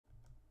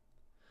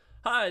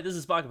Hi, this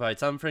is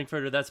Baka&Co. I'm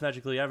Frankfurter, that's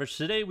Magically Average.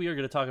 Today we are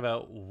going to talk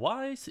about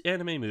why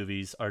anime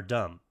movies are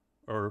dumb.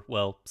 Or,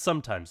 well,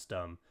 sometimes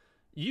dumb.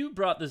 You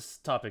brought this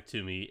topic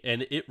to me,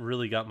 and it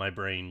really got my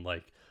brain,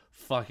 like,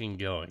 fucking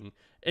going.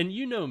 And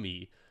you know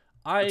me.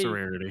 That's a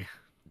rarity.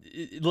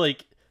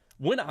 Like,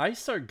 when I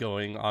start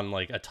going on,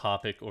 like, a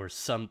topic or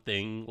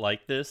something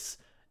like this,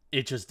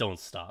 it just don't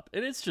stop.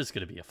 And it's just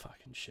going to be a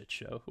fucking shit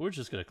show. We're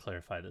just going to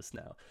clarify this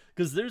now.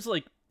 Because there's,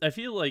 like, I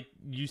feel like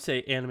you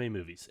say anime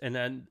movies, and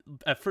then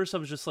at first I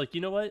was just like, you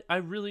know what? I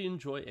really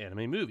enjoy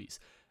anime movies.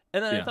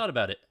 And then I Yeah. thought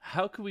about it.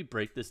 How could we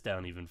break this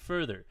down even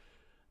further?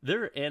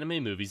 There are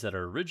anime movies that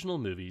are original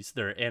movies.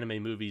 There are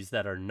anime movies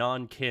that are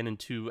non-canon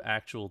to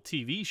actual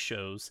TV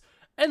shows.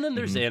 And then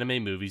there's Mhm.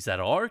 anime movies that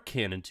are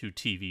canon to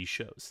TV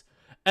shows.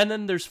 And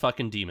then there's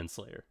fucking Demon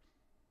Slayer.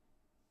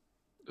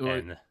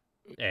 Or-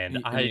 And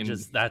I I mean,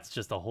 just, that's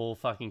just a whole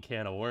fucking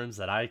can of worms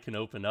that I can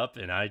open up,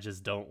 and I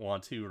just don't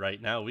want to right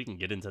now. We can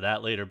get into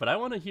that later, but I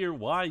want to hear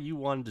why you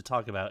wanted to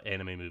talk about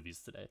anime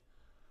movies today.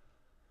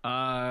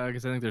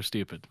 because I think they're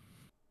stupid.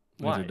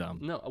 Why? They're dumb.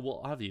 No,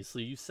 well,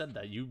 obviously you said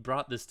that. You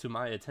brought this to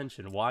my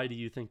attention. Why do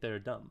you think they're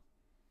dumb?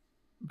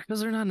 Because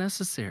they're not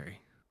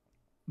necessary.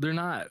 They're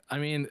not. I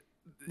mean,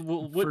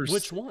 Well, first,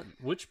 which one?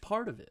 Which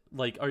part of it?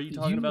 Like, are you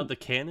talking about you the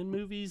canon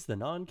movies, the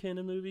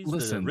non-canon movies, the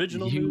listen.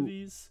 original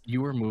movies?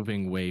 You are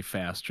moving way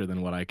faster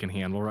than what I can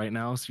handle right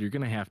now, so you're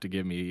gonna have to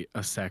give me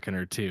a second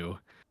or two.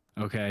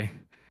 Okay.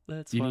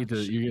 Let's You need to.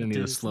 watch You're gonna a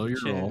need to slow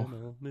Disney your roll.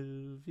 Channel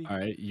movie. All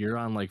right. You're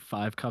on like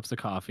 5 cups of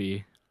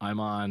coffee. I'm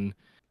on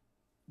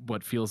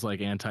what feels like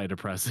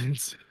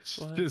antidepressants.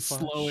 Just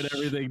slowing Watch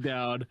everything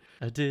down.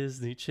 a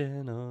Disney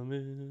Channel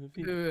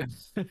movie.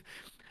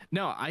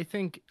 No, I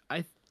think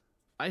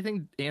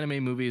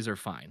anime movies are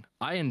fine.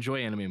 I enjoy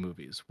anime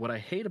movies. What I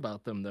hate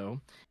about them though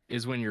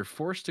is when you're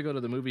forced to go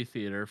to the movie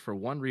theater for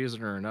one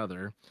reason or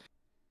another,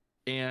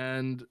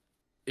 and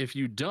if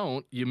you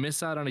don't, you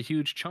miss out on a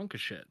huge chunk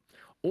of shit.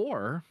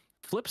 Or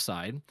flip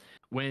side,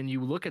 when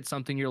you look at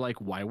something you're like,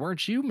 why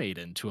weren't you made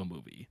into a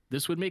movie?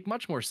 This would make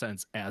much more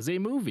sense as a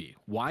movie.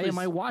 Why am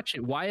I Please.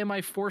 watching? Why am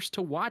I forced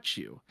to watch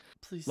you?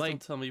 Please Like-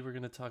 don't tell me we're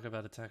going to talk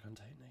about Attack on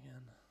Titan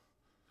again.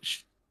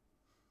 Sh-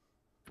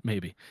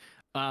 Maybe.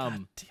 God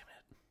damn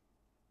it.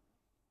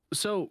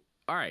 So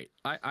all right,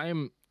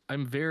 I'm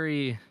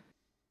very,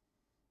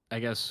 I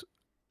guess,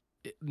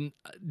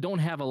 don't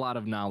have a lot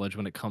of knowledge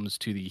when it comes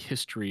to the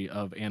history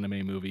of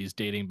anime movies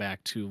dating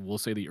back to, we'll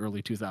say, the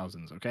early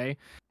 2000s. Okay,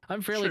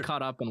 I'm fairly Sure.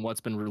 caught up on what's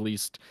been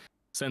released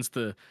since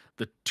the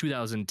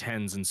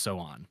 2010s and so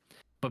on,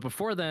 but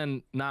before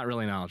then, not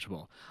really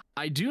knowledgeable.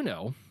 I do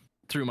know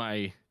through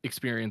my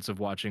experience of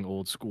watching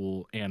old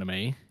school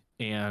anime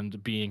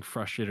and being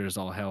frustrated as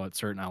all hell at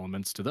certain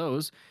elements to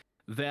those,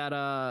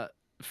 that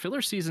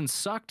filler seasons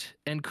sucked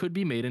and could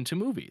be made into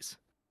movies.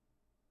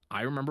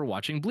 I remember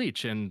watching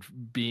Bleach and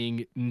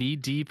being knee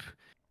deep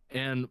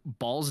and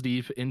balls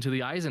deep into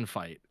the Aizen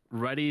fight,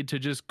 ready to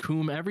just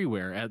coom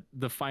everywhere at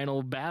the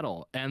final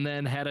battle, and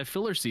then had a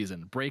filler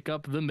season break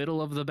up the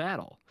middle of the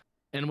battle,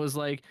 and was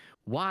like,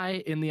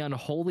 why in the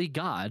unholy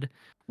god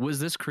was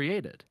this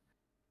created?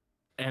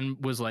 And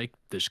was like,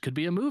 this could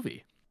be a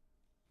movie.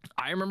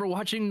 I remember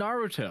watching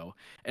Naruto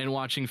and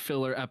watching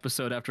filler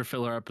episode after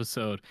filler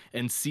episode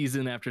and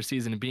season after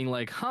season and being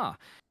like, huh,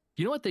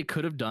 you know what they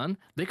could have done?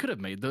 They could have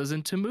made those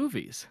into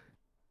movies.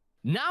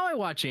 Now I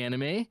watch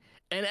anime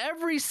and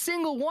every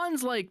single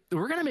one's like,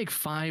 we're going to make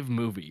 5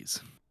 movies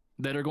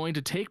that are going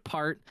to take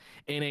part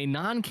in a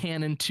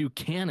non-canon to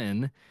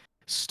canon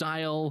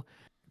style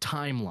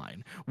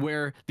timeline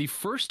where the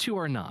first 2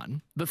 are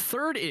non, the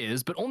third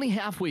is, but only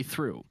halfway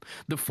through.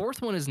 The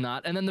fourth one is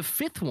not, and then the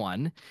fifth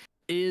one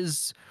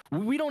is,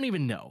 we don't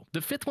even know.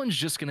 The fifth one's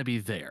just going to be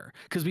there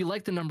because we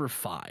like the number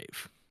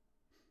 5.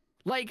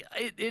 Like,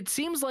 it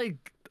seems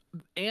like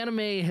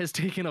anime has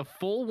taken a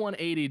full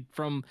 180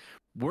 from,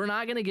 we're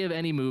not going to give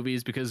any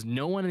movies because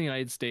no one in the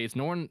United States,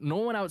 no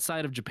one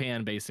outside of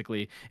Japan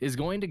basically is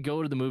going to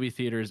go to the movie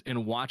theaters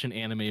and watch an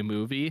anime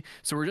movie.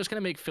 So we're just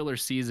going to make filler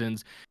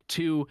seasons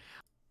to,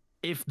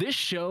 if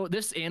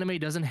this anime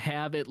doesn't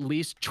have at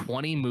least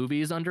 20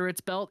 movies under its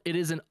belt, it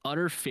is an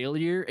utter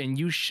failure, and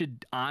you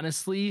should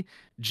honestly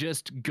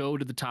just go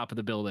to the top of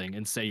the building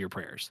and say your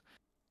prayers.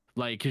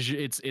 Like,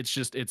 because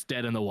it's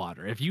dead in the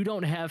water. If you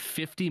don't have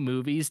 50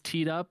 movies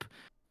teed up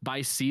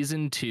by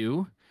season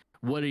 2,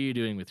 what are you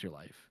doing with your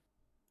life?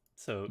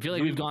 So I feel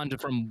like we've gone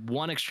from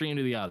one extreme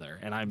to the other,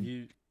 and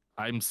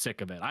I'm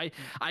sick of it.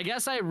 I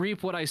guess I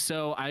reap what I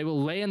sow. I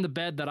will lay in the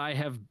bed that I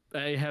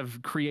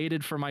have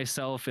created for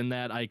myself, in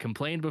that I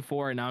complained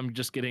before, and now I'm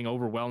just getting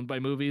overwhelmed by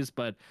movies.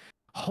 But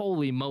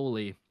holy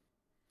moly,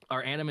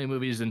 are anime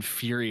movies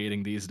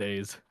infuriating these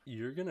days?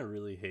 You're going to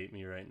really hate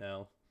me right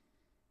now.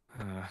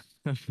 Uh,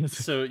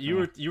 So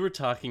you were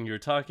talking,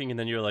 and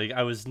then you're like,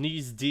 I was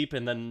knees deep,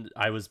 and then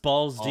I was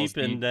balls deep,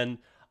 and then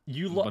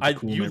you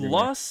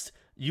lost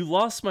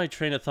my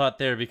train of thought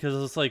there, because I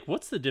was like,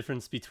 what's the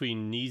difference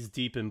between knees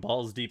deep and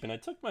balls deep? And I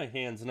took my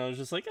hands and I was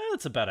just like,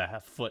 it's about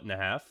a foot and a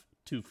half,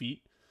 2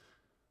 feet.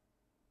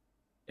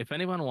 If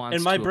anyone wants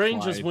And my to brain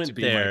apply just to went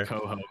be there. my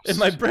co-host And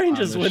my brain on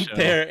just this went show,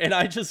 there, and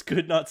I just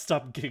could not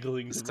stop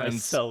giggling to Since-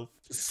 myself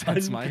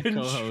since my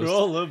co-host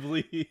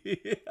uncontrollably.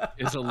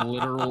 is a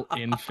literal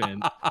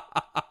infant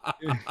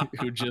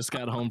who just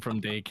got home from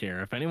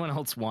daycare. If anyone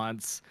else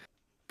wants,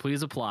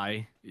 please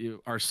apply.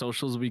 Our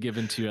socials will be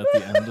given to you at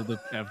the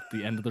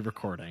end of the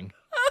recording.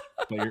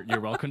 But you're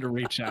welcome to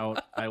reach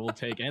out. I will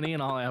take any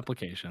and all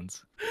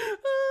applications.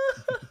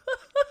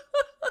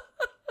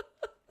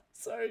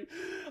 Sorry,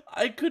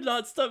 I could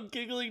not stop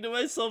giggling to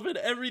myself, and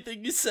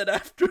everything you said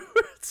afterwards,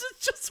 it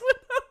just went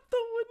out the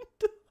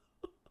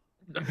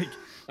window.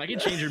 I can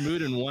change your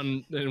mood in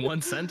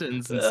one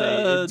sentence and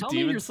say, "Tell me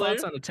Demon your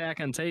thoughts Slayer? on Attack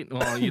on Titan."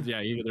 Well,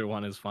 either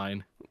one is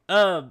fine.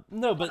 No,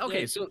 but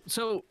Okay,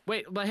 so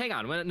wait, but hang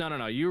on.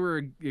 No. You were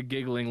a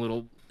giggling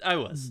little I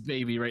was.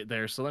 baby right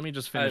there. So let me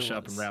just finish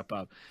up and wrap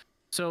up.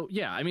 So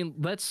yeah, I mean,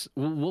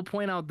 we'll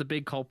point out the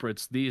big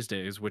culprits these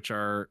days, which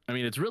are, I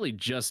mean, it's really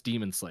just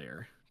Demon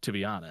Slayer, to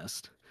be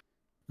honest.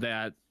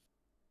 That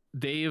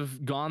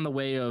they've gone the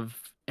way of,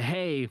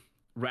 hey,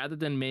 rather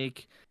than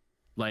make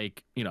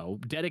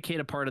dedicate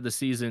a part of the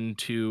season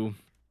to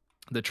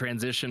the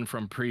transition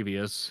from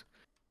previous,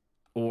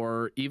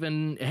 or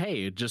even,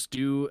 hey, just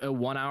do a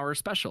 1 hour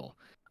special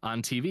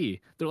on TV.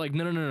 They're like,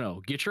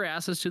 no, get your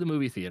asses to the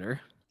movie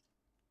theater.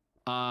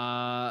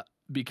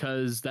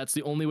 Because that's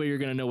the only way you're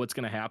going to know what's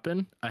going to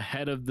happen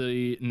ahead of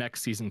the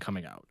next season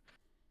coming out.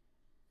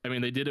 I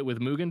mean, they did it with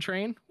Mugen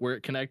Train, where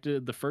it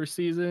connected the first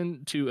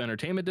season to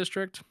Entertainment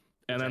District,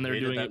 and then they're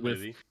doing it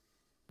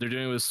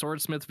with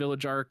Swordsmith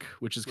Village arc,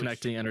 which is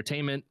connecting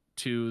Entertainment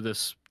to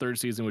this third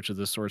season, which is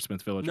the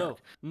Swordsmith Village arc.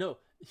 No.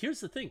 Here's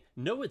the thing.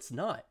 No, it's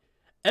not.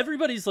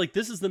 Everybody's like,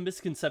 this is the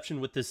misconception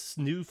with this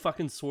new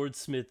fucking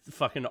Swordsmith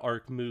fucking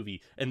arc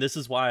movie, and this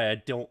is why I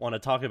don't want to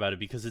talk about it,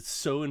 because it's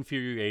so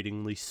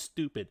infuriatingly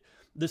stupid.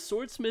 The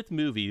Swordsmith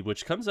movie,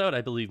 which comes out,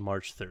 I believe,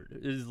 March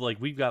 3rd, is like,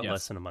 we've got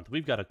less than a month.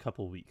 We've got a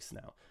couple weeks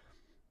now.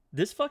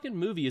 This fucking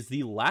movie is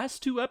the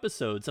last 2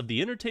 episodes of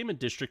the Entertainment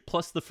District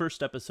plus the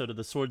first episode of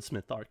the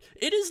Swordsmith arc.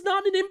 It is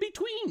not an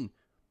in-between.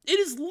 It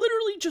is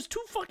literally just 2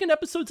 fucking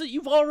episodes that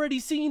you've already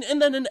seen,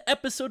 and then an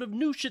episode of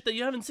new shit that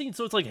you haven't seen.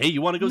 So it's like, hey,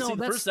 you want to go see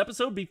the first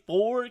episode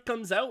before it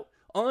comes out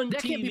on TV?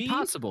 That can't be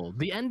possible.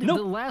 The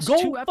last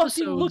go 2 episodes.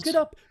 Fucking look it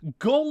up.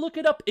 Go look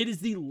it up. It is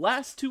the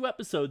last 2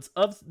 episodes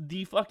of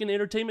the fucking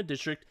Entertainment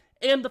District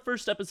and the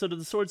first episode of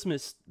the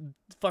Swordsmith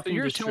fucking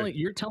District.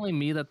 You're telling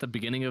me that the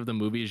beginning of the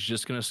movie is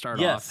just going to start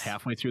off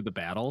halfway through the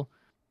battle?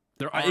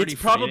 They're already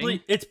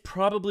it's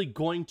probably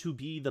going to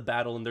be the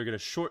battle, and they're going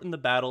to shorten the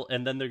battle,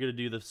 and then they're going to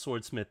do the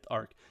Swordsmith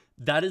arc.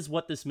 That is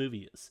what this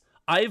movie is.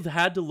 I've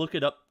had to look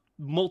it up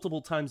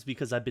multiple times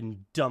because I've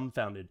been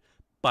dumbfounded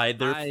by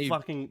their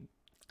fucking...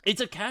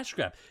 It's a cash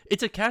grab.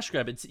 It's a cash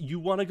grab. It's, you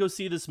want to go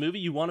see this movie?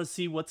 You want to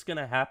see what's going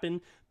to happen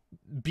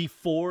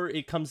before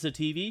it comes to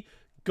TV?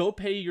 Go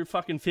pay your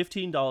fucking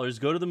 $15.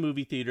 Go to the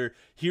movie theater.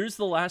 Here's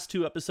the last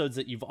 2 episodes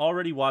that you've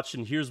already watched,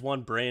 and here's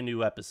one brand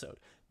new episode.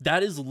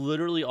 That is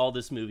literally all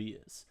this movie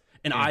is.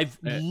 And I've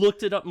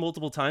looked it up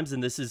multiple times,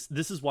 and this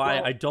is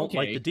why I don't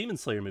like the Demon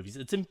Slayer movies.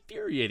 It's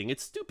infuriating.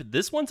 It's stupid.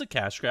 This one's a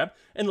cash grab,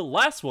 and the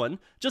last one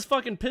just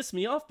fucking pissed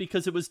me off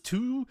because it was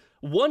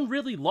one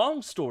really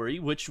long story,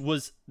 which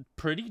was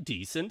pretty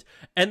decent,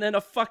 and then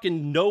a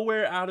fucking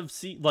nowhere out of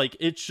like,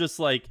 it's just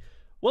like,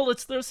 well,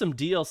 let's throw some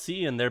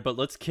DLC in there, but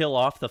let's kill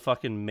off the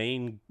fucking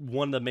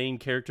one of the main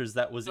characters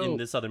that was in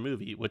this other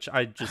movie, which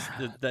I just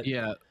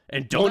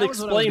and don't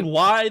explain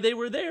why they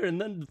were there, and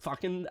then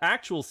fucking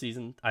actual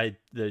season, it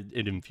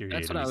infuriated me.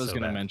 That's what I was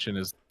going to mention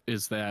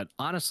is that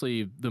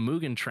honestly, the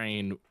Mugen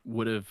Train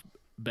would have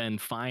been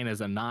fine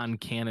as a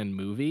non-canon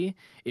movie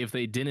if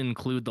they didn't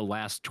include the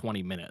last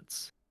 20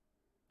 minutes.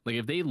 Like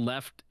if they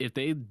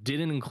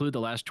didn't include the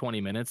last 20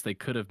 minutes, they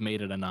could have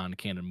made it a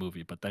non-canon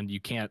movie, but then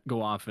you can't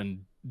go off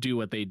and do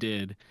what they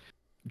did.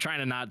 I'm trying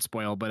to not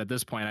spoil, but at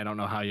this point, I don't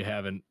know how you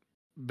haven't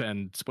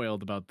been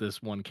spoiled about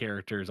this one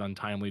character's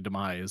untimely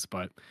demise,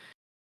 but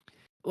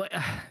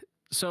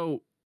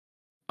so,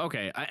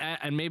 okay,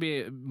 and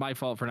maybe my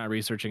fault for not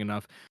researching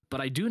enough,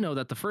 but I do know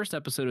that the first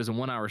episode is a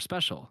 1 hour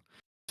special.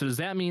 So does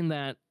that mean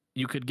that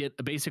you could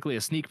get basically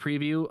a sneak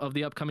preview of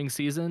the upcoming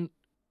season,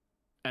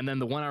 and then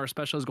the 1 hour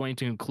special is going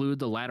to include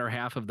the latter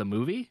half of the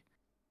movie?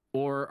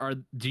 Or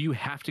do you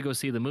have to go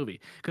see the movie?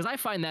 Because I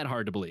find that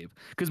hard to believe.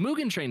 Because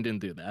Mugen Train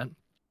didn't do that.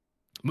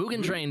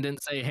 Mugen Train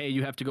didn't say, hey,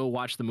 you have to go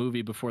watch the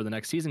movie before the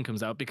next season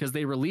comes out, because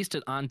they released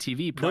it on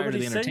TV prior to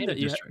the Entertainment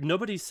District.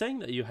 Nobody's saying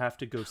that you have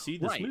to go see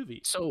this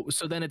movie. So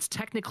then it's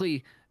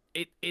technically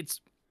it's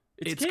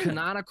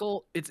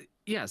canonical.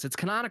 It's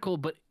canonical,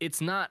 but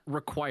it's not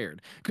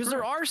required. Because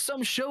there are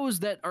some shows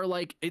that are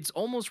like, it's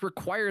almost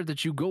required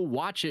that you go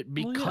watch it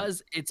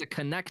because it's a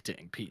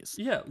connecting piece.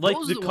 Yeah, like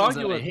the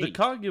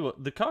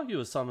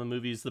Kaguya-sama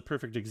movie is the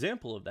perfect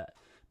example of that.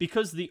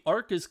 Because the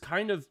arc is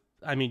kind of,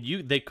 I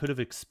mean, they could have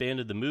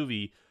expanded the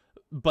movie,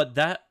 but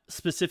that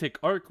specific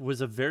arc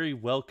was a very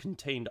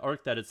well-contained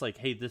arc that it's like,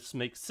 hey, this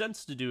makes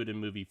sense to do it in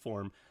movie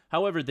form.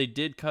 However, they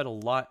did cut a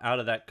lot out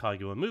of that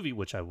Kaguya movie,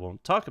 which I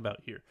won't talk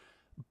about here.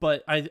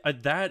 But I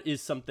that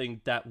is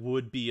something that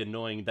would be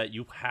annoying, that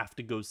you have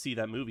to go see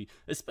that movie,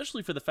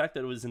 especially for the fact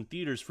that it was in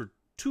theaters for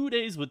 2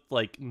 days with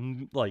like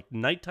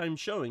nighttime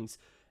showings,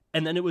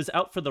 and then it was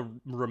out for the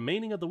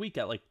remaining of the week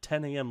at like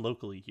 10 a.m.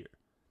 locally here.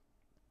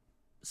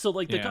 So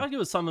like the Yeah.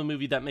 Kaguya-sama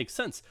movie, that makes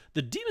sense.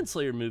 The Demon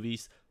Slayer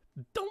movies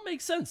don't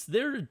make sense.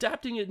 They're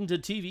adapting it into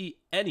TV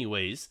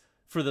anyways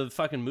for the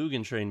fucking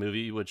Mugen Train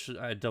movie, which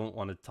I don't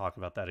want to talk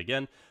about that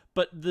again.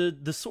 But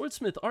the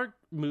Swordsmith arc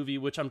movie,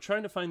 which I'm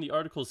trying to find the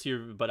articles here,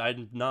 but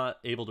I'm not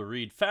able to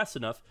read fast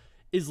enough,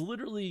 is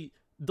literally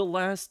the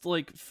last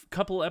like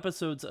couple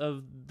episodes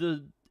of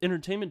the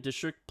Entertainment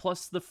District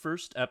plus the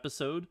first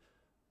episode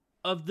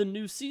of the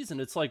new season.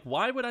 It's like,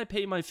 why would I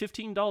pay my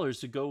 $15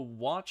 to go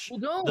watch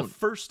the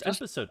first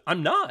episode?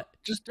 I'm not.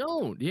 Just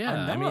don't. Yeah.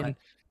 I'm not. I mean,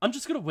 I'm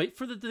just gonna wait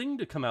for the thing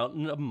to come out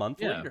in a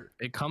month later.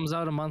 It comes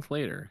out a month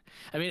later.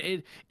 I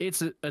mean,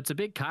 it's a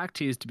big cock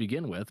tease to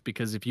begin with,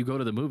 because if you go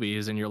to the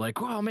movies and you're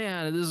like, oh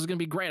man, this is gonna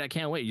be great, I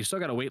can't wait. You still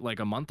gotta wait like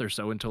a month or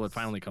so until it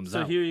finally comes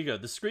out. So here you go.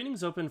 The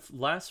screenings opened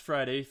last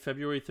Friday,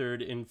 February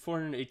 3rd, in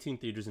 418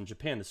 theaters in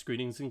Japan. The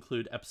screenings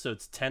include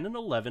episodes 10 and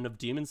 11 of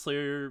Demon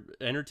Slayer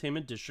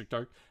Entertainment District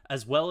arc,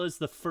 as well as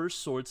the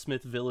first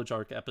Swordsmith Village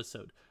arc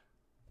episode.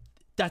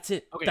 That's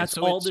it. Okay, that's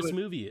all this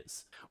movie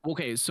is.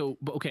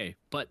 Okay,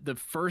 but the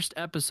first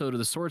episode of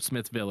the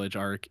Swordsmith Village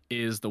arc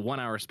is the 1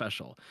 hour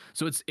special.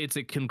 So it's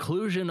a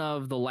conclusion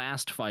of the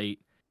last fight,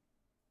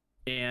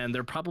 and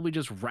they're probably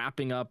just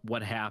wrapping up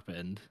what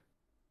happened,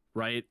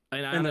 right?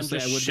 And honestly,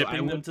 then just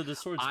shipping them to the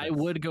Swordsmith. I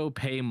would go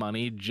pay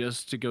money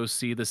just to go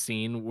see the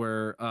scene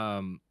where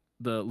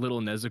the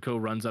little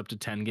Nezuko runs up to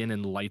Tengen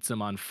and lights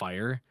him on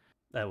fire.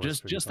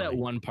 Just that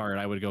one part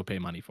I would go pay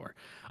money for.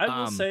 I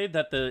will say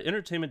that the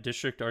Entertainment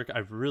District arc, I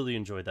really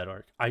enjoyed that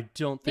arc. I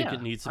don't think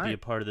it needs to be a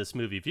part of this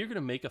movie. If you're going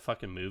to make a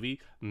fucking movie,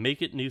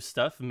 make it new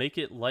stuff, make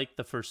it like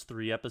the first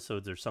 3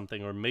 episodes or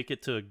something, or make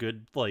it to a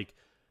good like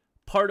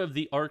part of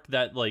the arc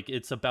that like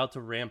it's about to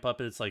ramp up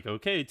and it's like,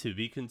 okay, to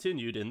be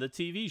continued in the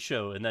TV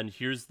show, and then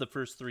here's the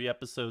first 3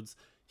 episodes,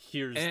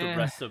 here's the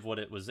rest of what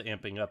it was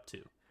amping up to.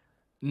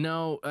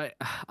 No,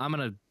 I'm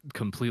going to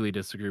completely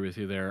disagree with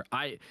you there.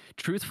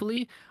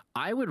 Truthfully,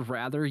 I would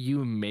rather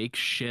you make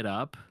shit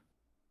up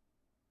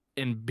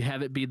and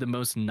have it be the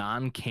most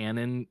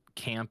non-canon,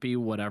 campy,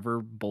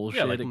 whatever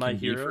bullshit like it My can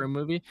be Hero? for a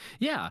movie.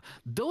 Yeah,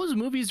 those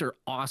movies are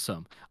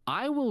awesome.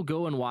 I will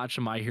go and watch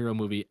a My Hero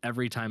movie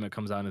every time it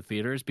comes out in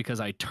theaters, because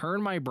I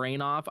turn my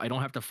brain off. I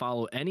don't have to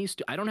follow any.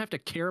 I don't have to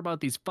care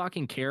about these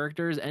fucking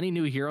characters, any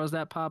new heroes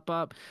that pop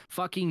up.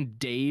 Fucking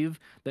Dave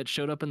that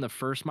showed up in the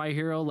first My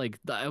Hero. Like,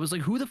 I was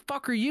like, who the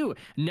fuck are you?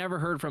 Never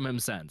heard from him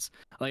since.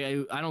 Like,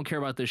 I don't care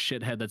about this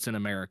shithead that's in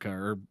America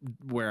or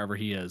wherever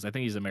he is. I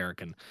think he's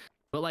American.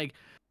 But like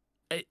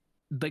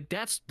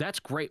that's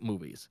great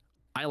movies.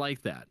 I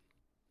like that.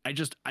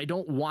 I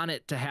don't want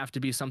it to have to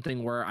be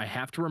something where I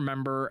have to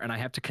remember and I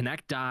have to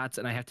connect dots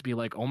and I have to be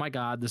like, oh my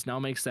God, this now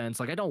makes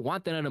sense. Like, I don't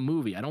want that in a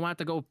movie. I don't want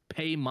to go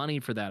pay money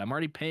for that. I'm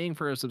already paying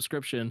for a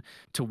subscription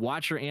to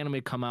watch your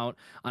anime come out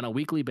on a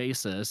weekly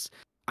basis.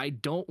 I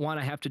don't want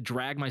to have to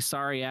drag my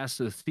sorry ass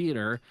to the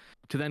theater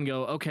to then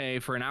go, okay,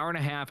 for an hour and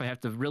a half, I have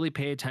to really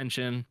pay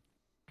attention,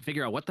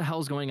 figure out what the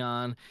hell's going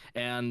on,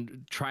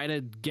 and try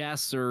to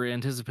guess or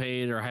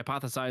anticipate or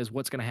hypothesize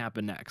what's going to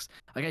happen next.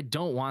 Like, I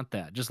don't want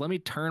that. Just let me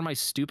turn my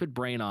stupid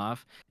brain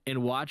off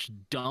and watch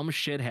dumb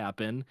shit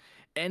happen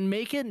and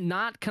make it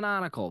not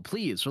canonical.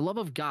 Please, for the love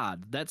of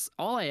God. That's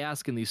all I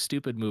ask in these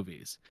stupid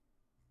movies.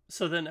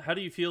 So then how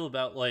do you feel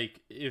about,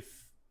 like, if...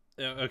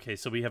 Okay,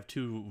 so we have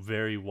 2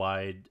 very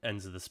wide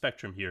ends of the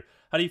spectrum here.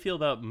 How do you feel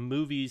about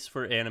movies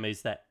for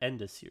animes that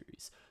end a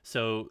series?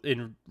 So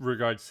in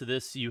regards to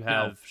this, you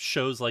have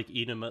shows like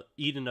Eden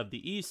of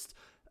the East,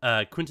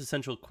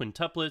 Quintessential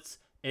Quintuplets,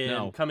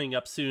 and coming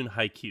up soon,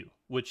 Haikyuu,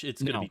 which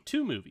it's going to be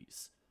 2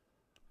 movies.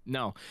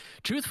 No.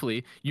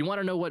 Truthfully, you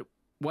want to know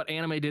what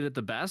anime did it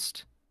the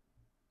best?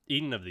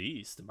 Eden of the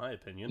East, in my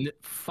opinion.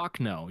 Fuck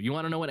no. You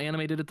want to know what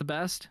anime did it the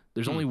best?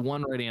 There's only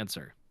one right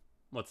answer.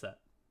 What's that?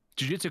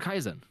 Jujutsu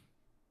Kaisen.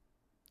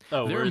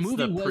 Oh, their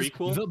movie was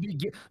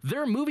prequel?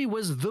 Their movie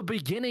was the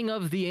beginning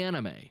of the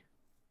anime.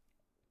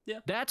 Yeah.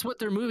 That's what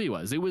their movie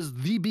was. It was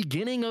the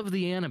beginning of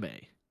the anime.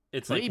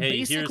 It's like,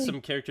 hey, here's some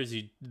characters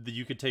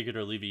you could take it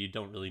or leave it. You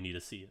don't really need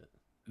to see it.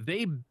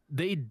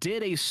 They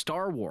did a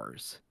Star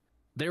Wars.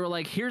 They were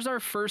like, here's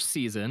our first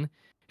season.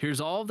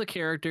 Here's all of the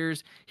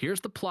characters. Here's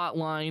the plot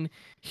line.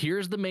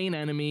 Here's the main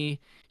enemy.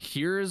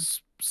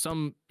 Here's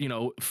some,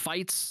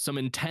 fights, some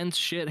intense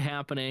shit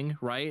happening,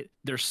 right?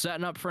 They're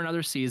setting up for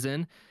another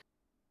season.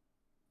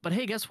 But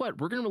hey, guess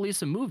what? We're going to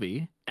release a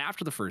movie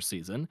after the first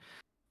season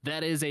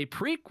that is a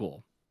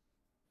prequel.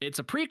 It's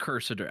a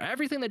precursor to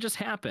everything that just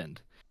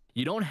happened.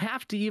 You don't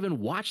have to even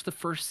watch the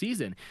first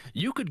season.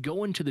 You could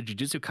go into the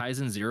Jujutsu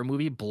Kaisen Zero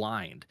movie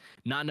blind,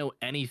 not know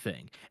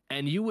anything,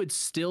 and you would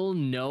still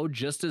know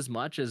just as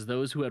much as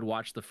those who had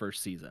watched the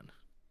first season.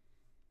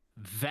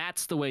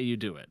 That's the way you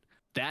do it.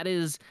 That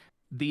is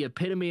the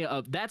epitome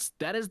of that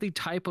is the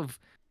type of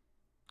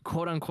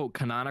quote unquote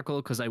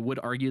canonical, because I would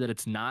argue that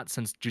it's not,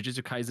 since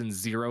Jujutsu Kaisen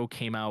Zero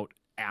came out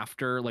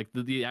after, like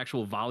the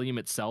actual volume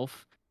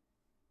itself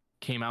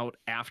came out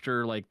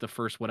after like the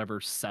first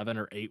whatever 7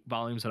 or 8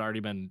 volumes had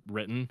already been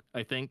written,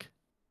 I think.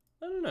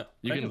 I don't know.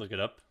 You I can can look it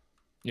up.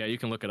 Yeah, you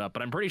can look it up,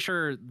 but I'm pretty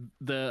sure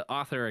the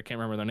author, I can't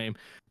remember their name,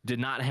 did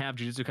not have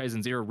Jujutsu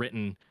Kaisen 0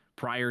 written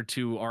prior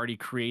to already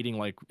creating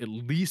like at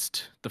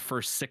least the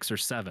first 6 or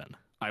 7,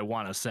 I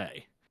want to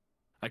say.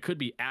 I could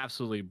be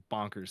absolutely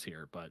bonkers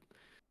here, but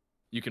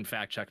you can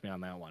fact check me on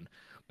that one.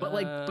 But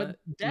but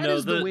that no,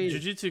 is the way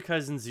Jujutsu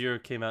Kaisen 0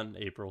 came out in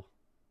April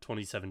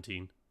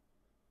 2017.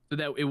 So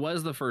that it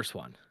was the first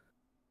one.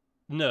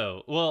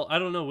 No, well, I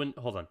don't know when.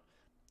 Hold on.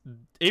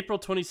 April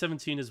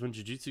 2017 is when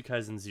Jujutsu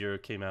Kaisen 0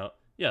 came out.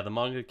 Yeah, the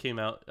manga came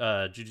out.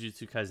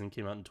 Jujutsu Kaisen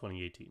came out in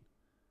 2018.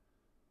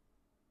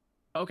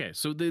 Okay,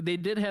 so they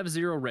did have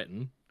 0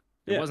 written.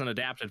 It Yeah. wasn't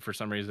adapted for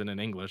some reason in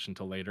English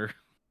until later,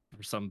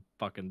 for some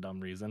fucking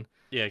dumb reason.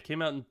 Yeah, it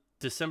came out in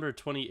December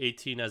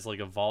 2018 as like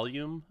a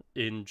volume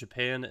in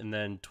Japan, and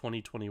then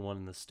 2021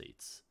 in the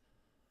States.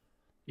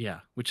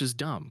 Yeah, which is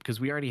dumb because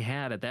we already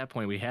had at that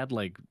point we had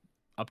like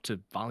up to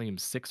volume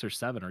 6 or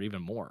 7 or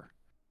even more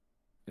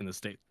in the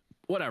States.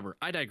 Whatever,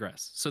 I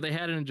digress. So they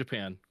had it in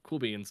Japan. Cool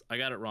beans. I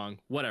got it wrong.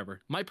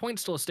 Whatever. My point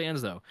still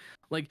stands though.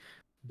 Like,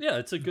 yeah,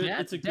 it's a good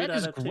adaptation.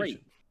 Is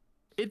great.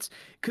 It's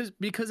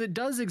because it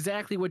does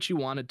exactly what you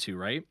want it to,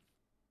 right?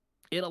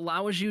 It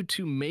allows you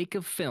to make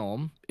a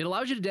film. It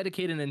allows you to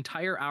dedicate an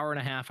entire hour and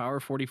a half, hour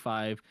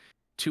 45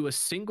 to a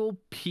single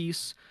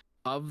piece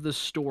of the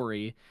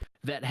story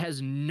that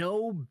has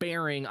no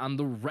bearing on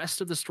the rest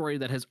of the story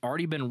that has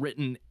already been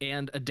written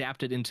and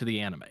adapted into the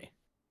anime.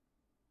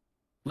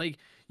 Like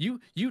you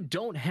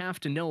don't have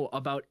to know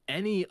about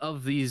any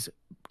of these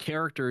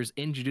characters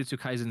in Jujutsu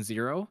Kaisen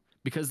 0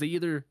 because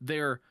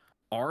they're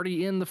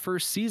already in the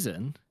first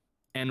season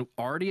and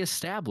already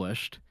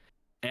established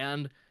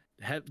and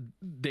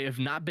they have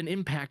not been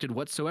impacted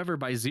whatsoever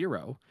by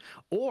 0,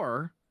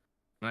 or,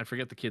 and I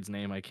forget the kid's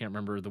name, I can't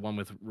remember, the one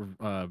with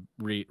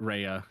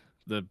Rhea,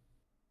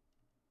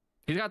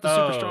 he's got the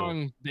super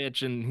strong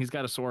bitch and he's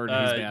got a sword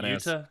and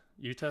he's badass.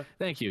 Yuta.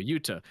 Thank you,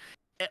 Yuta.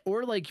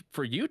 Or like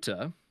for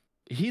Yuta,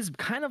 he's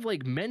kind of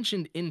like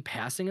mentioned in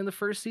passing in the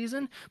first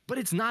season, but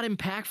it's not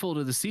impactful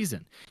to the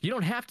season. You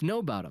don't have to know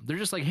about him. They're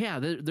just like, yeah,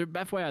 they're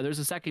FYI, there's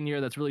a second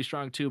year that's really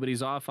strong too, but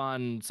he's off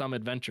on some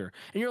adventure.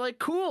 And you're like,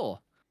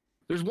 cool.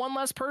 There's one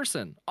less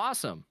person.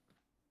 Awesome.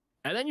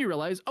 And then you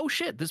realize, oh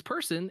shit, this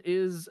person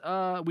is,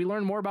 we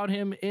learn more about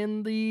him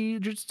in the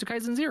Jujutsu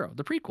Kaisen 0,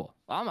 the prequel.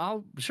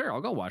 I'll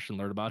go watch and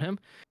learn about him.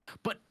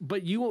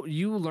 But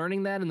you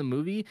learning that in the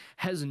movie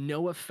has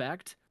no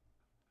effect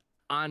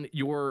on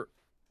your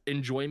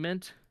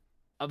enjoyment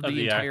of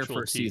the entire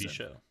first TV season.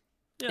 show.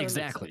 Yeah,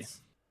 exactly.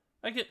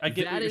 I get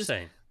what you're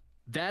saying.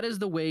 That is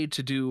the way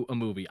to do a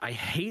movie. I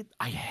hate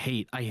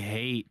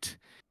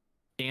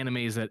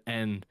animes that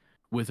end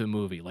with a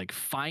movie. Like,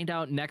 find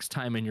out next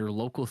time in your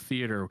local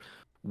theater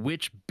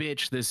which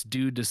bitch this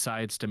dude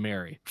decides to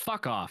marry.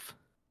 Fuck off.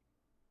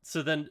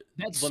 So then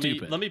that's let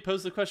stupid. me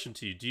pose the question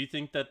to you. Do you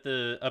think that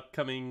the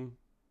upcoming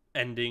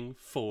ending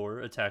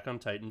for Attack on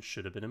Titan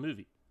should have been a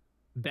movie?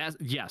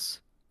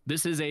 Yes.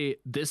 This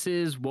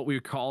is what we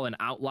call an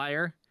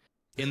outlier,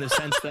 in the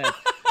sense that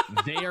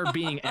they are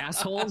being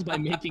assholes by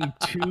making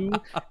 2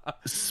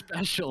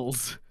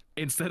 specials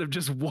instead of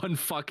just one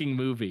fucking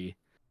movie.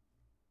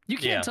 You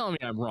can't tell me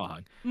I'm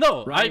wrong.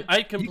 No, right?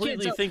 I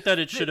completely think that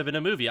it should have been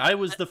a movie. I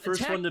was the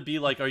first one to be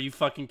like, are you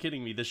fucking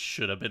kidding me? This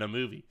should have been a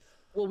movie.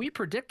 Well, we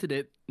predicted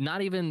it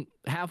not even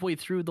halfway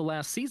through the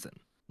last season.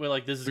 We're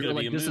like, this is going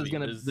to be a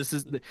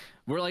movie.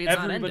 We're like, it's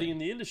not ending. Everybody in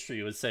the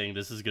industry was saying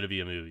this is going to be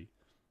a movie.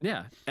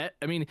 Yeah,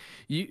 I mean,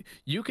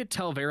 you could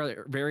tell very,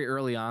 very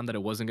early on that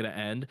it wasn't going to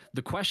end.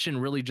 The question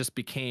really just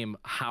became,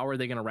 how are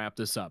they going to wrap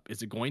this up?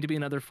 Is it going to be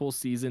another full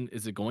season?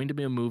 Is it going to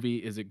be a movie?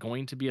 Is it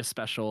going to be a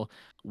special?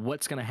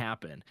 What's going to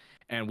happen?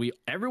 And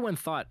everyone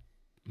thought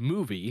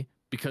movie,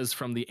 because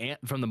from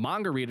the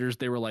manga readers,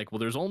 they were like, well,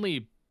 there's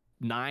only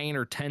 9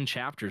 or 10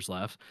 chapters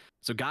left,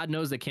 so God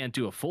knows they can't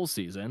do a full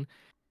season.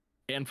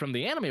 And from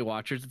the anime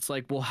watchers, it's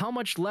like, well, how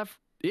much left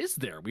is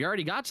there? We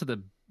already got to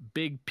the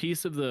big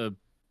piece of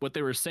what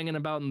they were singing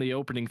about in the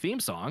opening theme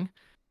song,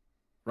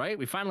 right?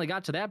 We finally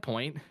got to that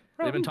point.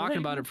 They've been talking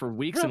about it for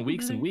weeks and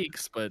weeks and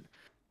weeks, but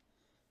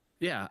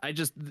yeah,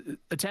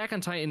 Attack on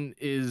Titan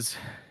is...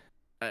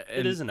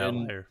 it is an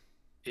outlier.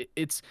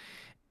 It's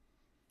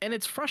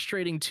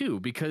frustrating too,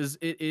 because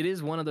it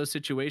is one of those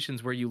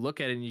situations where you look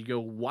at it and you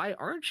go, why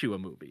aren't you a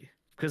movie?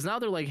 Because now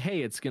they're like,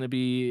 hey, it's going to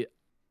be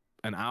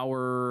an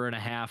hour and a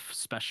half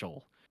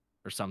special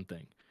or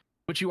something.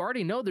 But you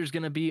already know there's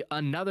going to be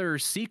another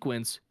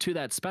sequence to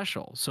that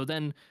special. So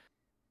then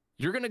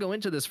you're going to go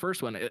into this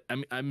first one.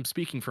 I'm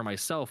speaking for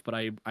myself, but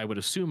I would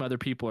assume other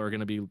people are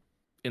going to be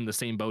in the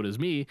same boat as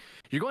me.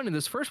 You're going to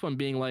this first one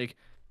being like,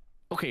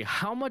 okay,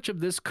 how much of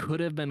this could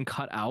have been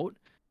cut out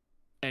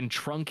and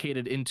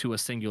truncated into a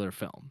singular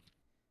film?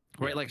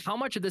 Right? Yeah. Like, how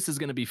much of this is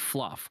going to be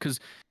fluff? Because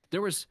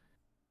there was...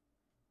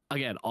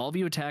 Again, all of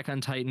you Attack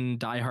on Titan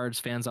diehards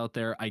fans out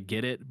there, I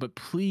get it, but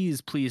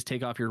please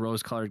take off your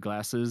rose-colored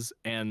glasses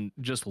and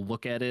just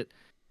look at it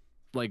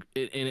like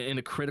in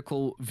a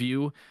critical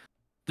view,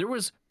 there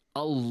was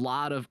a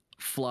lot of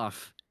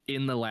fluff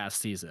in the last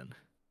season.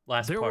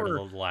 Last part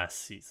of the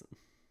last season.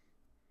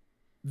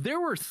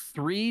 There were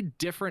 3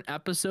 different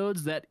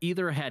episodes that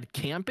either had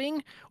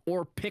camping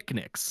or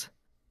picnics.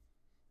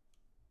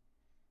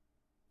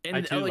 And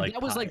I do like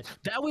that was pie.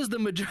 that was the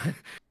majority.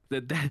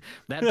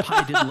 That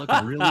pie did look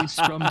really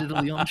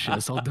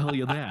scrumdiddlyumptious, I'll tell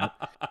you that.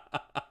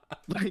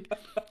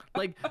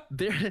 Like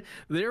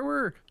there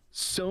were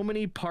so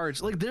many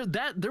parts. Like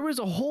there was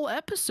a whole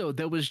episode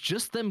that was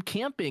just them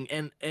camping,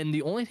 and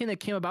the only thing that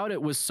came about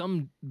it was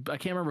I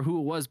can't remember who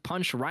it was,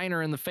 punched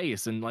Reiner in the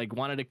face and like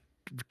wanted to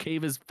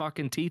cave his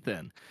fucking teeth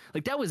in.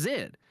 Like that was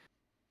it.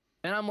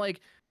 And I'm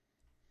like,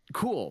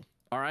 cool,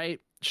 all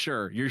right,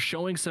 sure, you're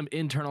showing some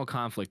internal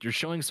conflict, you're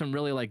showing some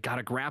really like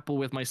gotta grapple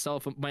with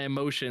myself, my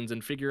emotions,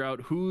 and figure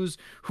out who's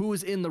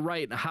in the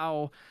right and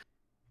how,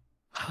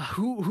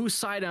 whose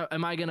side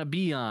am I gonna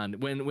be on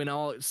when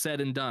all is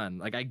said and done.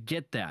 Like I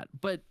get that,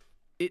 but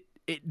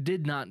it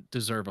did not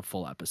deserve a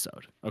full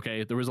episode.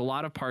 Okay, there was a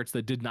lot of parts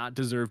that did not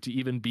deserve to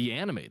even be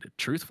animated,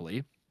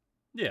 truthfully.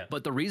 Yeah.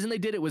 But the reason they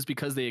did it was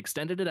because they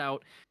extended it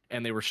out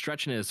and they were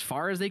stretching it as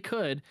far as they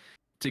could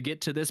to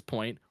get to this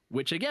point,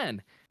 which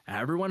again,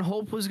 everyone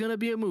hoped was going to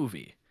be a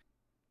movie.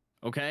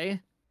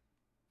 Okay?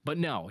 But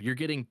no, you're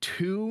getting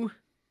 2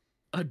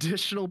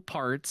 additional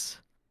parts,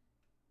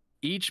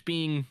 each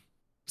being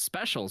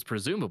specials,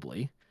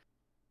 presumably,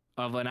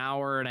 of an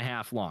hour and a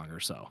half long or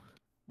so.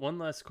 One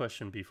last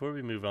question before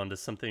we move on to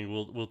something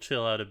we'll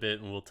chill out a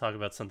bit and we'll talk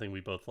about something we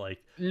both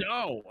like.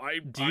 No,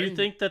 Do you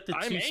think that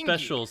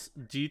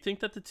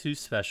the two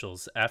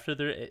specials after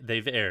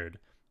they've aired,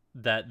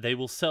 that they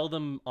will sell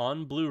them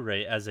on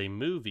Blu-ray as a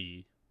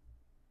movie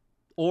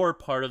or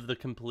part of the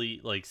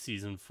complete like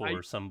season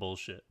 4 some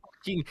bullshit?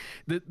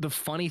 The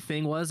funny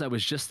thing was, I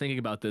was just thinking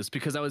about this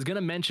because I was going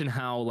to mention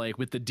how like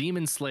with the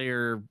Demon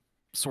Slayer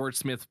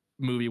Swordsmith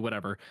movie,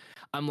 whatever,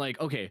 I'm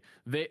like, okay,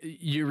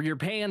 you're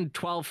paying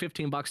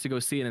 $12-15 to go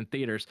see it in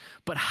theaters,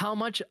 but how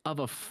much of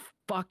a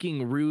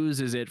fucking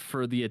ruse is it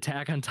for the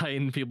Attack on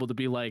Titan people to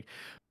be like,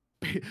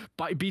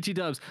 by BT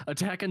dubs,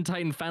 Attack on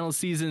Titan final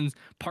seasons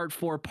part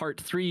 4, part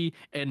 3,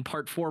 and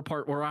part 4,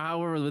 or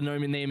however they're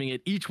naming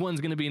it, each one's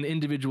going to be an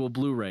individual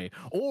Blu-ray.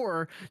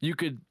 Or you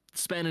could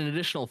spend an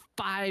additional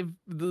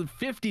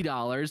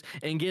 $50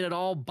 and get it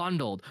all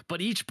bundled, but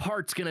each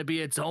part's going to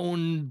be its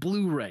own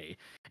Blu-ray.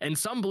 And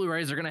some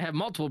Blu-rays are going to have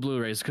multiple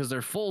Blu-rays because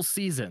they're full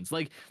seasons.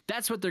 Like,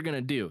 that's what they're going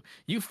to do.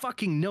 You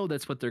fucking know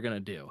that's what they're going to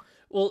do.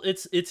 Well,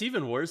 it's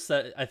even worse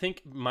that I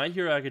think My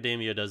Hero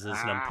Academia does this,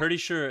 and I'm pretty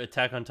sure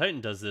Attack on Titan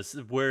does this,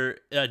 where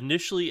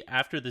initially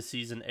after the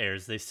season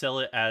airs, they sell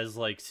it as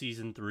like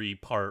season 3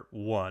 part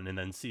 1 and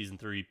then season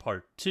 3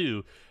 part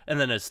 2, and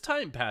then as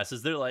time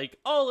passes, they're like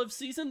all of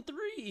season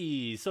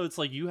 3. So it's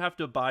like you have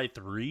to buy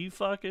 3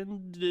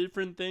 fucking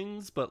different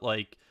things, but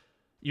like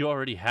you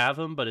already have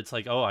them, but it's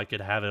like, oh, I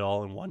could have it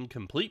all in one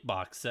complete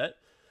box set.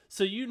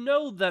 So you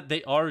know that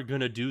they are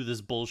going to do this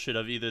bullshit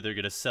of either they're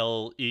going to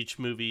sell each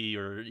movie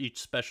or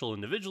each special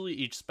individually,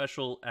 each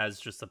special as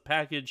just a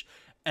package,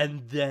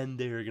 and then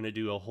they're going to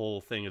do a whole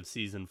thing of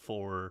season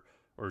 4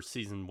 or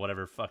season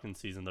whatever fucking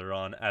season they're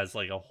on as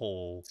like a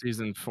whole...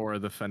 Season 4,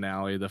 the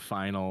finale, the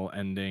final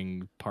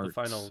ending part. The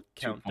final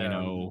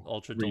countdown,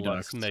 Ultra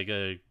Deluxe,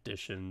 Mega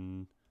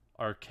Edition,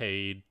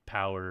 Arcade,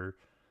 Power.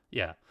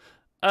 Yeah.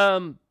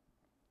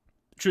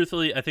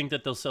 Truthfully, I think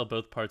that they'll sell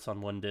both parts on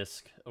one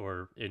disc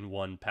or in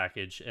one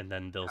package, and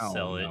then they'll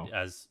sell it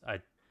as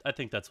I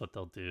think that's what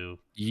they'll do.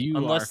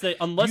 Unless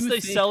they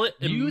sell it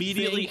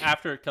immediately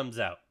after it comes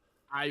out.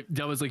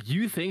 That was like,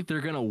 you think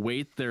they're gonna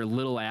wait their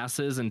little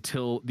asses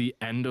until the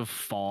end of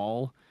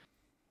fall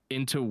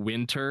into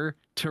winter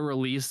to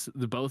release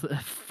the both?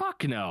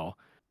 Fuck no.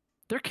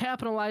 They're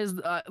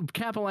capitalizing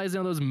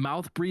on those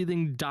mouth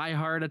breathing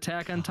diehard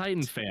Attack on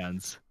Titan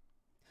fans.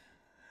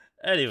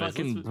 Anyways,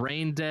 fucking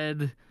brain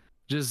dead.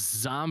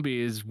 Just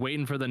zombies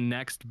waiting for the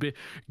next bit.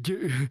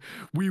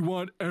 We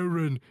want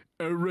Eren.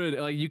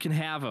 Like, you can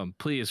have him,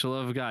 please. For the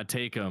love of God,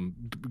 take him.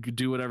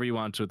 Do whatever you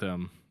want with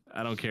him.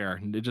 I don't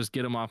care. Just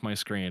get him off my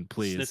screen,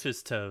 please. Sniff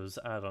his toes.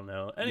 I don't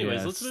know.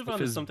 Anyways, let's move on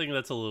to something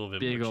that's a little bit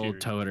big more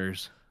old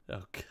toters.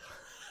 Oh,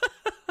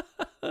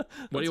 God.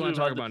 What do you want to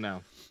talk about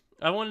now?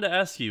 I wanted to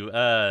ask you,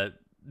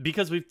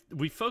 because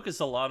we focus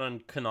a lot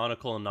on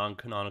canonical and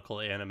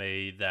non-canonical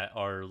anime that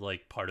are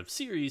like part of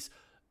series.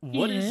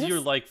 What is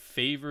your like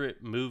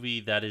favorite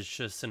movie that is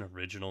just an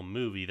original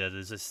movie that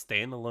is a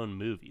standalone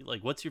movie?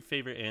 Like, what's your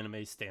favorite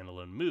anime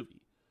standalone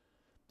movie?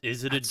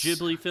 Is it a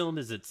Ghibli film?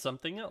 Is it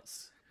something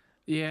else?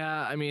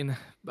 Yeah, I mean,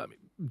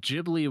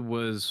 Ghibli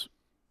was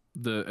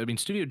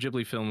Studio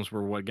Ghibli films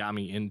were what got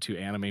me into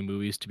anime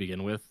movies to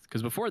begin with.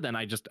 Because before then,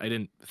 I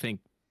didn't think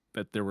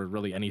that there were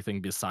really anything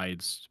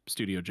besides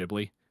Studio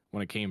Ghibli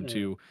when it came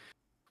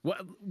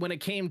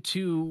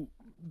to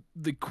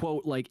the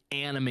quote like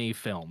anime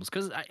films,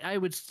 because I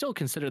would still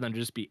consider them to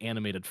just be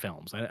animated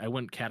films. I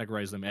wouldn't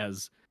categorize them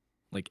as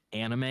like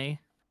anime,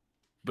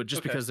 but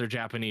just because they're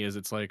Japanese,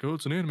 it's like, oh,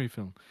 it's an anime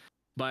film.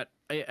 But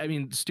I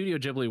mean, Studio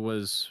Ghibli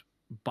was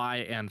by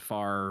and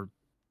far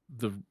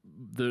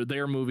the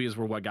their movies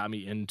were what got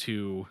me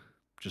into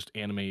just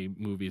anime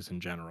movies in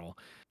general.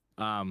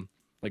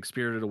 Like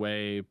Spirited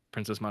Away,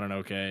 Princess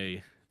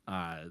Mononoke,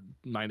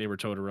 My Neighbor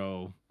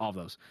Totoro, all of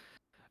those.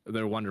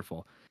 They're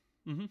wonderful.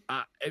 Mm-hmm.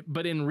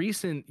 But in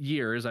recent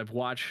years, I've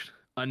watched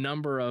a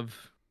number of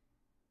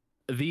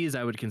these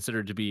I would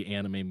consider to be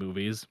anime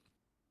movies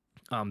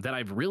that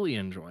I've really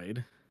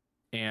enjoyed.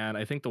 And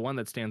I think the one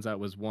that stands out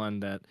was one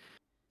that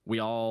we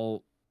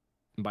all,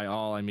 by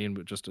all, I mean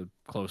just a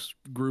close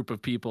group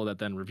of people that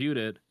then reviewed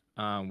it,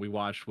 we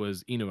watched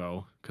was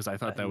Inuo, because I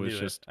thought that was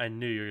just... I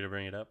knew you were going to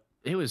bring it up.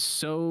 It was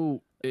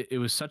so... It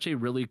was such a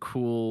really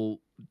cool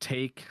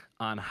take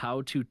on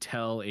how to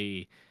tell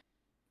a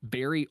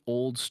very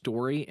old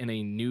story in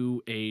a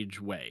new age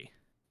way.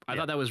 I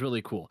thought that was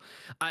really cool.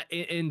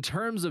 In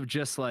terms of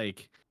just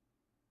like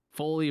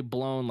fully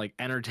blown, like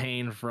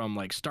entertained from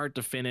like start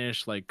to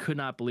finish, like could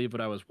not believe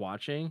what I was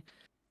watching.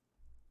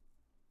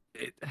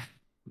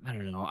 I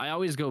don't know. I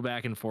always go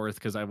back and forth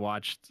because I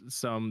watched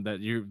some that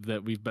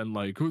we've been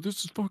like, oh,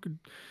 this is fucking...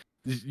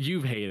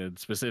 You've hated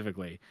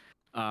specifically.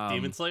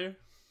 Demon Slayer?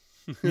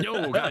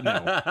 No, God,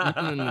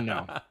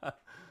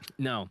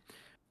 no.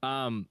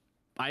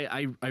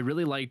 I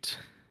really liked,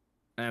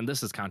 and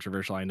this is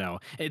controversial, I know.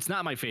 It's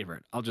not my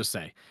favorite, I'll just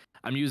say.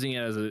 I'm using it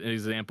as an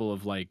example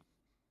of like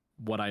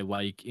what I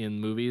like in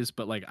movies,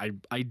 but like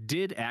I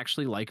did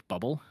actually like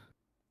Bubble.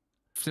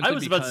 I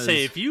was about to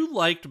say, if you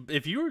were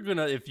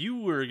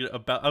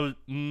about,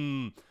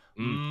 you're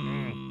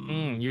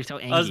so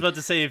angry. I was about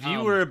to say, if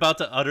you were about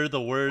to utter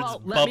the words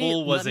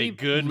Bubble was a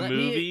good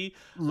movie,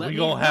 we're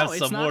going to have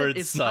some words,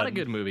 It's son. not a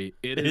good movie.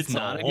 It's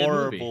not a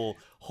horrible, good movie.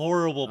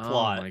 horrible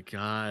plot. Oh my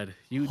God.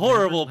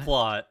 Horrible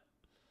plot.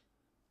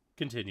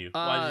 Continue.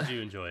 Why did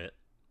you enjoy it?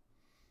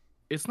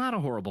 It's not a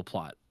horrible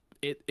plot.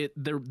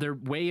 Their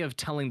way of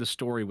telling the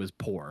story was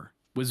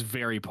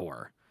very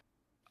poor.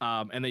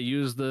 And they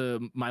used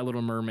the My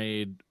Little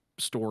Mermaid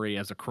story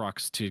as a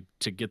crux to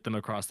get them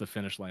across the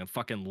finish line.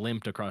 Fucking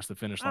limped across the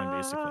finish line,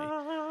 basically.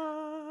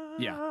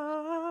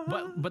 Yeah.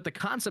 But the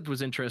concept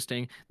was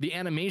interesting. The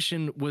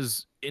animation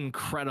was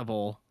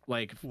incredible.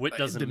 Like Wit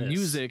doesn't the miss.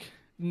 music.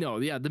 No,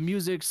 yeah, the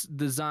music's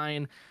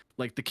design,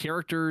 like the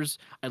characters,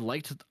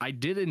 I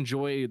did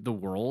enjoy the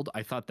world.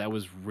 I thought that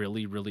was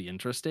really, really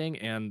interesting.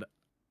 And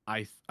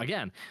I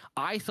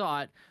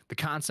thought the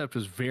concept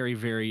was very,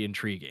 very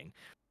intriguing.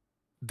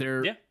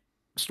 Their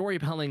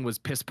storytelling was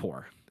piss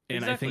poor. And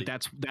exactly. I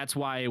think that's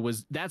why it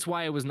was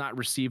not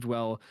received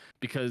well,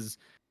 because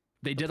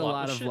they did a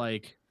lot of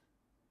like,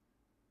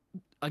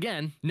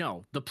 again,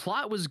 no, the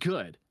plot was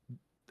good.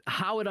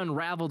 How it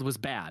unraveled was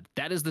bad.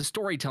 That is the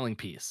storytelling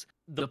piece.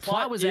 The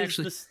plot was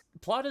actually... The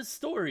plot is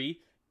story.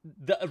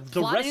 The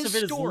rest of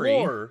it is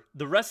lore.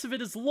 The rest of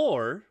it is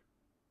lore.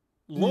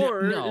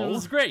 Lore, no. It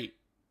was great.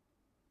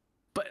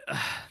 But,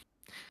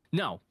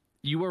 no,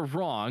 you were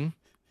wrong.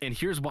 And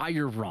here's why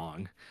you're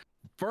wrong.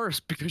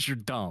 First, because you're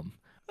dumb.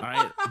 All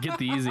right? Get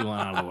the easy one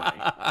out of the way.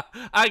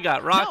 I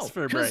got rocks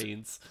for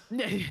brains.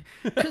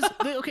 Because,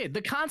 okay,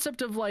 the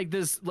concept of like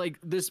this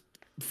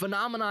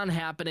phenomenon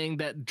happening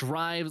that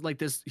drives, like,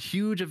 this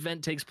huge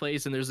event takes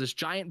place, and there's this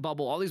giant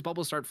bubble, all these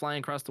bubbles start flying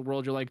across the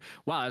world. You're like,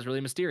 wow, that's really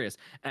mysterious.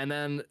 And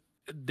then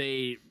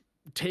they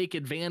take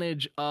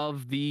advantage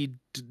of the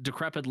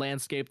decrepit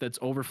landscape that's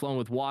overflown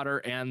with water,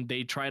 and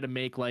they try to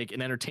make like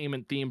an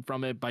entertainment theme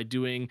from it by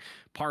doing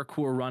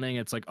parkour running.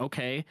 It's like,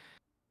 okay,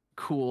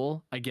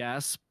 cool, I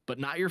guess, but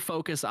not your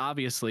focus,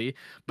 obviously.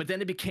 But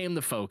then it became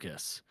the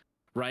focus,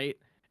 right?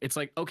 It's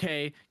like,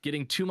 okay,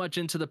 getting too much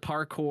into the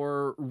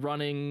parkour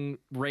running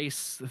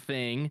race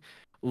thing.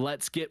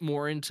 Let's get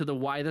more into the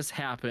why this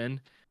happened.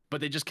 But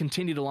they just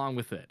continued along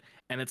with it.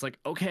 And it's like,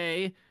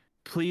 okay,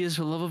 please,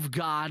 for the love of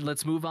God,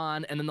 let's move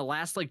on. And then the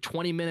last like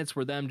 20 minutes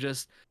were them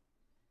just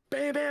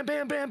bam, bam,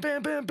 bam, bam,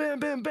 bam, bam, bam,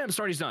 bam, bam.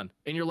 Story's done.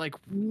 And you're like,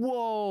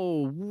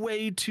 whoa,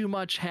 way too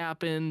much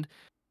happened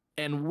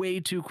and way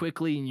too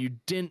quickly. And you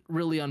didn't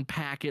really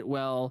unpack it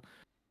well.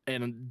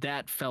 And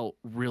that felt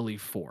really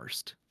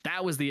forced.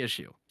 That was the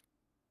issue.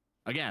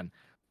 Again,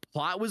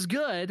 plot was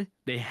good.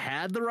 They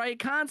had the right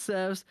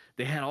concepts.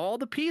 They had all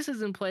the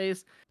pieces in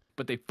place,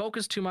 but they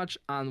focused too much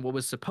on what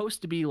was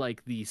supposed to be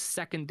like the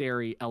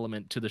secondary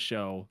element to the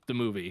show, the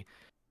movie,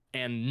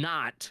 and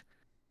not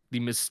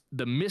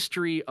the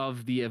mystery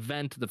of the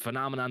event, the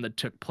phenomenon that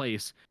took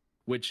place,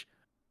 which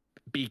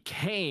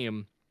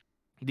became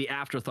the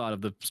afterthought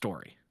of the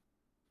story.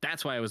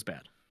 That's why it was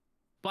bad.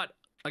 But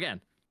again,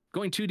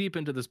 going too deep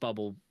into this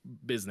Bubble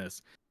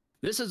business,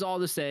 this is all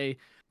to say,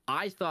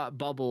 I thought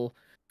Bubble,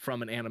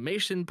 from an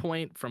animation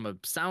point, from a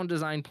sound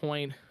design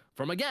point,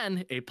 from,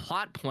 again, a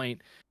plot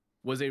point,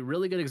 was a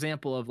really good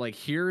example of like,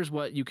 here's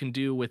what you can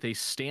do with a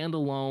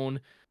standalone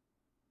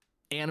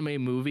anime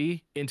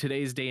movie in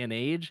today's day and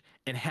age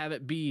and have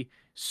it be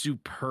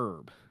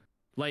superb.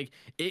 Like,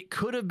 it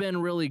could have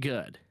been really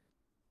good,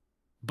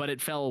 but it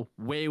fell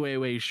way, way,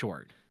 way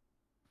short.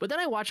 But then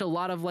I watch a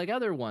lot of like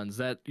other ones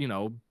that, you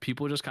know,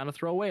 people just kind of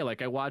throw away.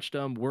 Like I watched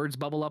Words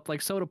Bubble Up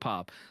Like Soda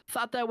Pop.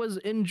 Thought that was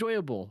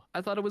enjoyable. I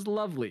thought it was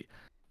lovely.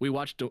 We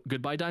watched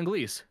Goodbye Don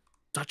Glees.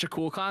 such a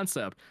cool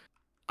concept.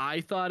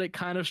 I thought it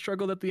kind of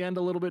struggled at the end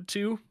a little bit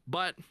too,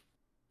 but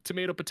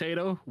tomato,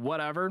 potato,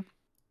 whatever.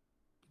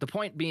 The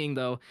point being,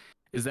 though,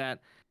 is that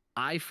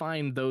I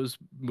find those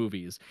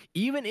movies,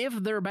 even if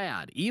they're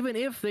bad, even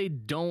if they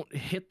don't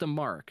hit the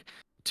mark,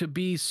 to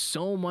be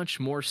so much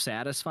more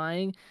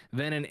satisfying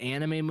than an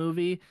anime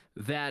movie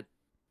that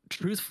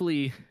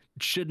truthfully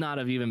should not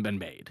have even been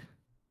made.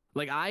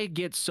 Like, I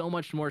get so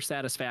much more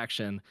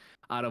satisfaction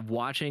out of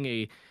watching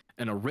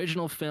an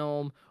original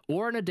film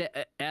or an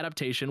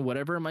adaptation,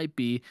 whatever it might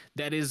be,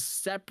 that is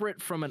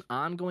separate from an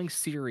ongoing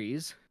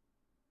series,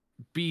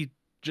 be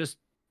just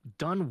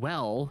done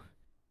well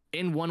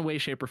in one way,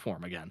 shape, or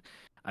form. Again,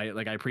 I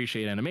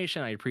appreciate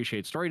animation, I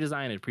appreciate story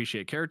design, I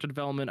appreciate character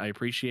development, I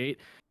appreciate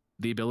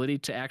the ability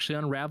to actually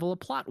unravel a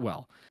plot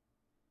well,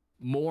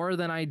 more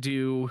than I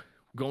do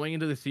going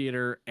into the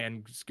theater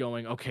and just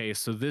going, okay,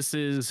 so this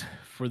is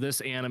for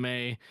this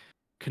anime,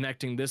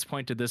 connecting this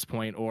point to this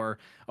point, or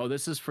oh,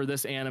 this is for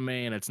this anime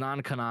and it's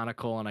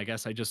non-canonical, and I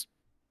guess I just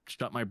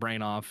shut my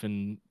brain off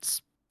and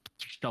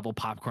shovel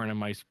popcorn in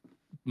my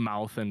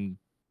mouth and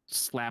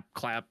slap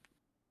clap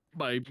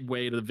my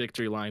way to the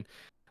victory line.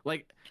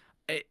 Like,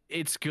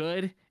 it's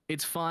good,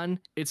 it's fun,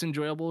 it's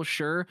enjoyable,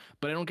 sure,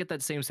 but I don't get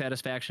that same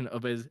satisfaction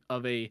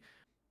of a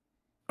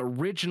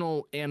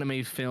original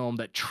anime film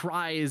that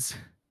tries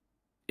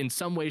in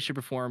some way, shape,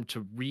 or form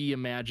to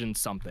reimagine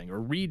something or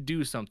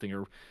redo something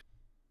or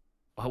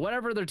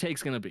whatever their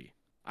take's gonna be.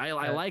 I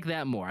like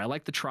that more. I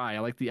like the try. I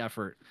like the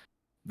effort.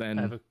 Then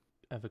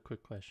I have a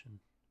quick question.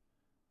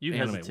 You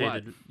anime,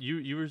 hesitated. what?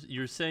 You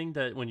were saying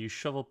that when you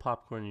shovel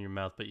popcorn in your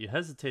mouth, but you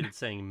hesitated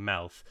saying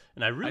mouth,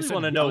 and I really said-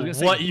 want to I know was gonna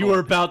say what you were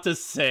gullet. about to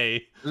say. I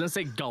was gonna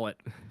say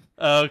gullet.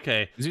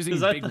 Okay, I was using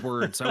 'cause I big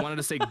words, so I wanted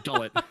to say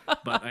gullet,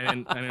 but I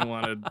didn't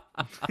want to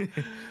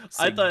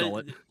say I thought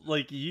gullet.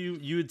 like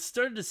you had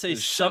started to say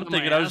Just shove it in something,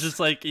 my and I was ass? just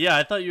like, yeah,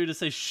 I thought you were to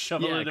say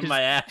shovel it in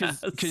my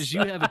ass. Because you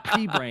have a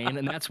pea brain,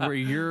 and that's where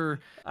your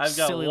I've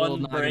got silly little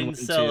one noggin brain went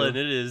cell, to. and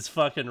it is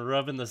fucking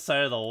rubbing the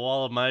side of the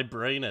wall of my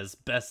brain as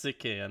best it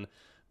can.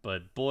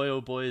 But boy,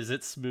 oh boy, is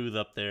it smooth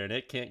up there, and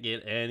it can't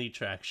get any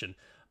traction.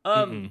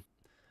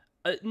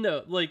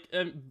 No, like,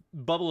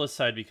 bubble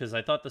aside, because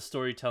I thought the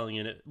storytelling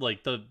in it,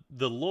 like the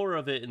lore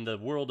of it and the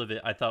world of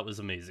it, I thought was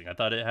amazing. I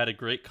thought it had a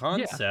great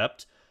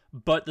concept,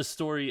 but the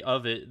story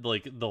of it,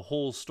 like the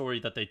whole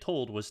story that they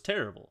told, was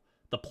terrible.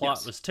 The plot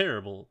Yes. was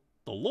terrible.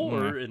 The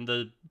lore and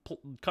the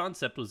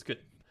concept was good.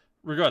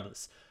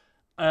 Regardless,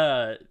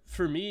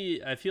 for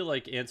me, I feel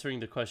like answering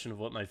the question of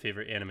what my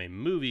favorite anime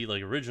movie,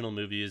 like original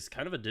movie, is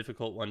kind of a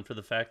difficult one for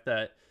the fact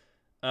that,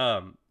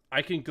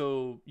 I can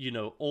go,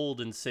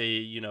 old and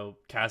say,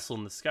 Castle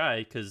in the Sky,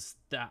 because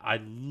I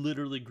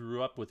literally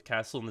grew up with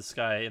Castle in the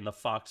Sky and the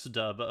Fox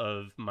dub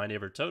of My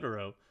Neighbor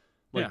Totoro.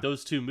 Like, Yeah.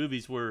 those two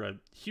movies were a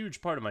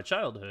huge part of my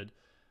childhood.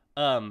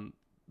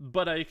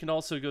 But I can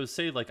also go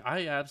say, like,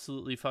 I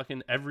absolutely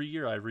fucking, every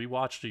year I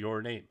rewatched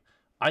Your Name.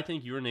 I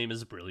think Your Name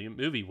is a brilliant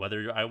movie,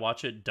 whether I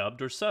watch it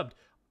dubbed or subbed.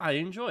 I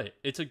enjoy it.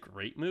 It's a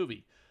great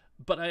movie.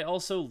 But I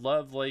also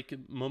love, like,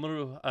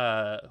 Mamoru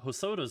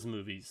Hosoda's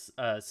movies.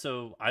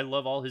 So I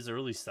love all his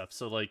early stuff.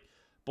 So, like,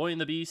 Boy and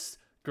the Beast,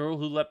 Girl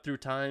Who Leapt Through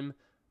Time,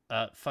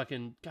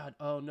 fucking, God,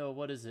 oh no,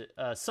 what is it?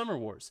 Summer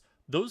Wars.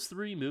 Those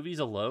three movies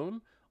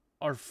alone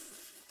are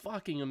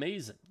fucking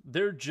amazing.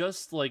 They're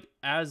just, like,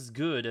 as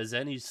good as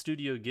any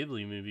Studio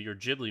Ghibli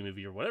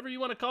movie or whatever you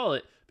want to call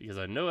it, because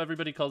I know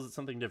everybody calls it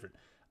something different.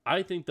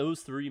 I think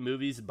those three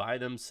movies by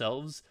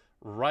themselves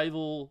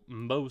rival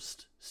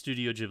most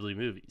Studio Ghibli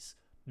movies,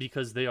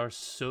 because they are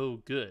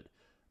so good.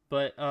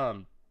 But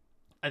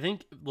I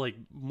think, like,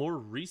 more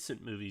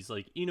recent movies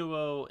like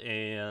Inuo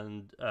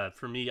and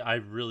for me, I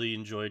really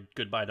enjoyed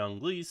Goodbye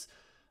Donglise.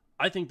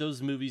 I think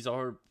those movies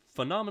are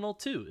phenomenal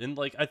too. And,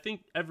 like, I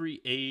think every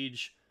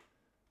age,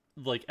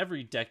 like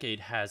every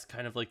decade, has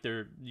kind of like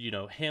their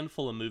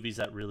handful of movies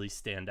that really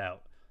stand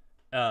out.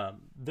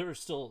 There are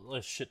still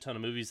a shit ton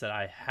of movies that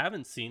I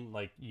haven't seen,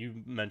 like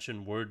you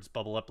mentioned, Words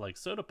Bubble Up Like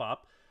Soda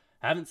Pop.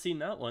 Haven't seen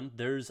that one.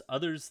 There's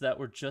others that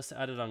were just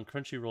added on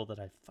Crunchyroll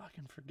that I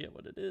fucking forget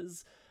what it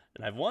is,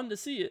 and I've wanted to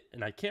see it,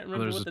 and I can't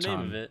remember what the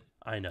name of it.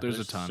 I know There's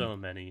a ton. so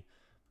many.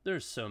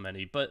 There's so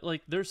many, but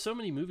like there's so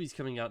many movies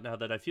coming out now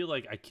that I feel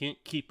like I can't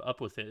keep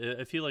up with it.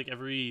 I feel like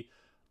every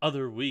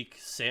other week,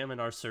 Sam in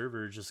our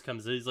server just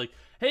comes in. He's like,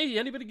 "Hey,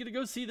 anybody gonna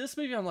go see this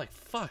movie?" I'm like,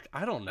 "Fuck,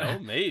 I don't know,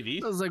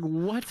 maybe." I was like,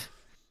 what?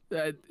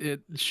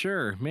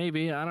 Sure,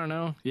 maybe, I don't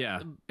know.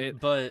 Yeah,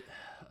 But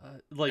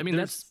like, I mean,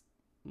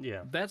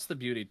 that's the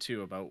beauty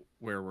too about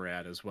where we're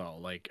at as well.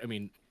 Like, I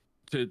mean,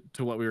 to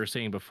what we were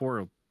saying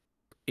before,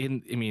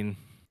 living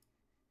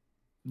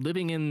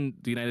in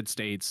the United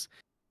States,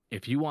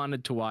 if you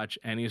wanted to watch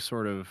any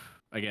sort of,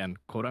 again,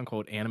 quote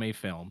unquote, anime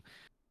film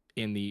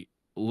in the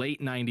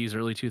late 90s,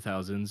 early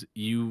 2000s,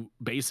 you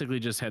basically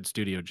just had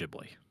Studio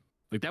Ghibli.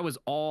 Like, that was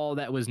all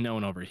that was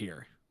known over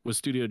here, was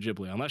Studio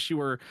Ghibli. Unless you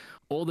were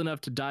old enough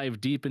to dive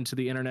deep into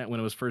the internet when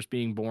it was first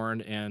being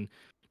born and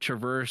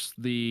traverse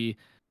the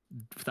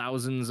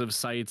thousands of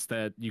sites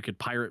that you could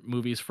pirate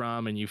movies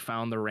from, and you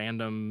found the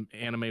random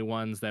anime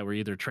ones that were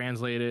either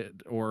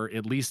translated or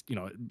at least,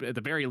 at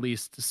the very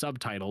least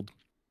subtitled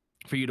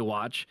for you to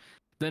watch,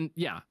 then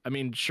yeah, I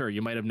mean, sure,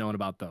 you might have known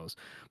about those.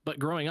 But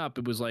growing up,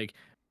 it was like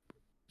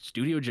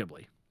Studio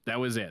Ghibli. That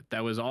was it.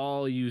 That was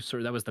all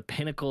that was the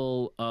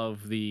pinnacle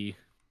of the,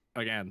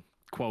 again,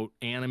 quote,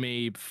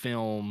 anime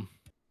film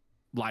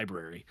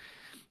library.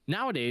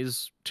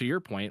 Nowadays, to your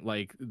point,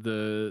 like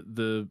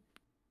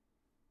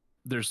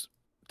there's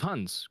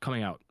tons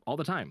coming out all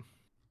the time.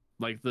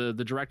 Like the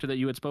director that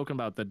you had spoken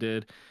about that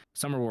did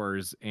Summer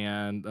Wars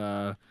and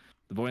The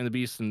Boy and the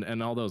Beast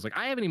and all those. Like,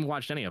 I haven't even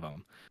watched any of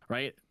them,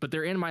 right? But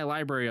they're in my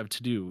library of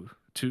to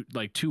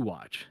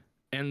watch.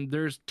 And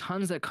there's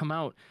tons that come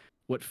out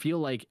what feel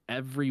like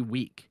every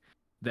week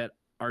that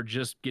are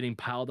just getting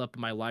piled up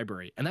in my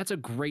library. And that's a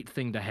great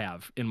thing to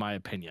have, in my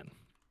opinion.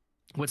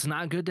 What's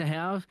not good to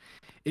have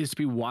is to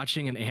be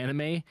watching an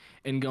anime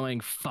and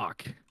going,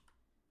 fuck,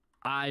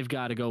 I've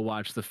got to go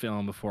watch the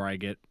film before I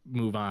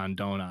move on,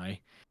 don't I?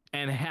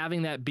 And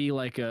having that be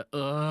like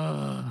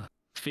a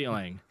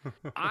feeling.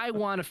 I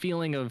want a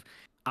feeling of,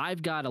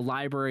 I've got a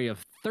library of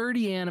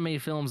 30 anime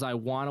films I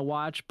want to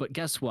watch, but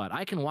guess what?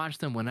 I can watch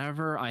them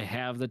whenever I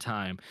have the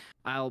time.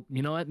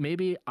 You know what?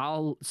 Maybe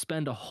I'll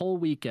spend a whole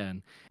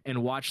weekend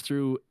and watch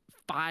through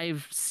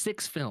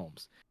 5-6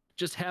 films.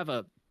 Just have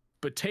a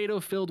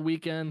potato-filled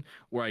weekend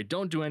where I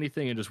don't do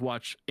anything and just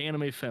watch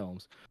anime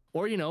films.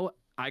 Or,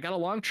 I got a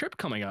long trip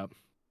coming up.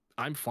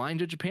 I'm flying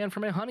to Japan for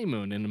my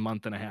honeymoon in a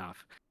month and a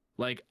half.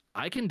 Like,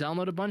 I can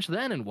download a bunch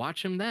then and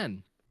watch them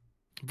then.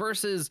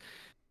 Versus,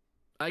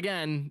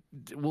 again,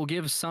 we'll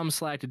give some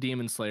slack to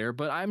Demon Slayer,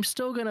 but I'm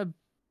still going to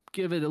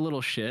give it a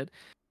little shit.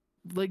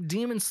 Like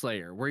Demon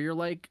Slayer, where you're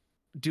like,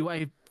 do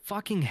I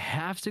fucking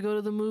have to go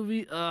to the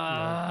movie?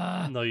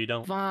 No, you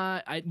don't.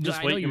 Fine. I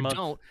know you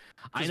don't.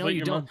 I know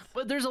you don't.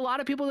 But there's a lot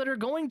of people that are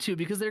going to,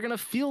 because they're going to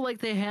feel like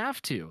they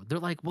have to. They're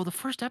like, well, the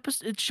first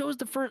episode, it shows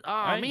the first. Oh,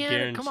 I man,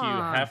 guarantee come on.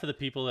 you, half of the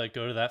people that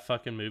go to that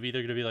fucking movie,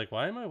 they're going to be like,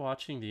 why am I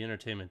watching the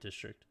Entertainment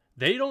District?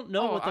 They don't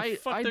know what the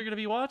fuck they're going to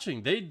be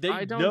watching. They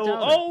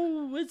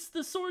know, it's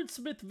the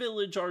Swordsmith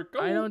Village arc.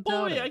 Oh,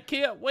 boy, I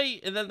can't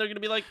wait. And then they're going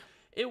to be like,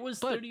 it was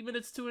 30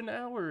 minutes to an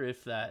hour,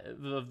 if that,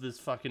 of this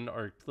fucking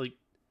arc. Like,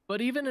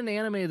 but even an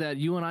anime that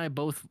you and I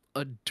both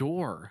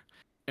adore,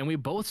 and we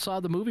both saw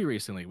the movie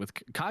recently with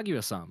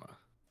Kaguya-sama.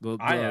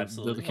 I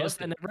absolutely the Kiss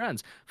That Never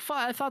Ends.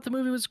 I thought the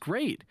movie was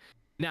great.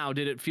 Now,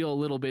 did it feel a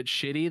little bit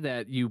shitty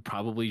that you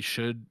probably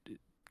should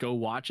go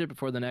watch it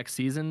before the next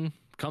season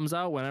comes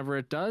out, whenever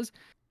it does?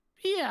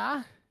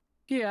 Yeah.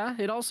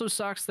 It also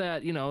sucks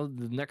that, the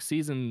next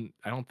season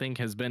I don't think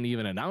has been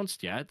even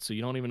announced yet, so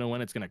you don't even know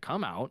when it's going to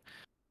come out.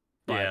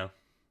 But, yeah.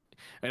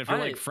 And if you're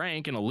like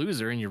Frank and a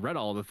loser and you read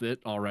all of it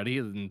already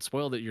and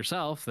spoiled it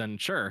yourself, then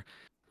sure,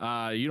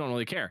 you don't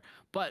really care.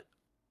 But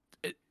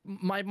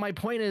my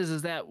point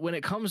is that when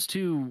it comes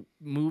to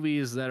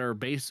movies that are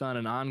based on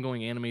an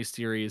ongoing anime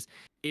series,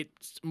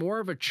 it's more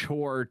of a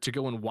chore to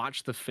go and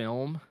watch the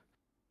film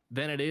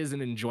than it is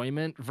an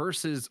enjoyment,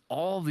 versus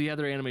all the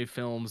other anime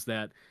films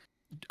that,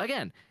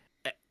 again,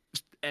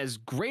 as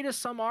great as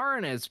some are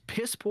and as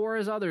piss poor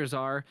as others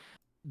are,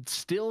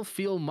 still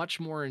feel much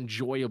more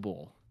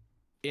enjoyable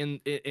in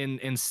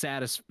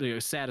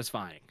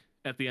satisfying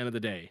at the end of the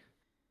day.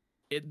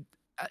 It's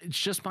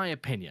just my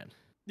opinion.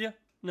 Yeah,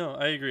 no,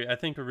 I agree. I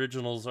think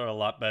originals are a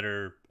lot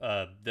better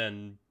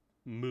than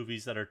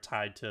movies that are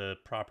tied to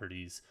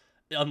properties,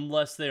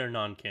 unless they are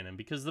non-canon.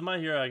 Because the My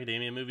Hero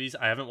Academia movies,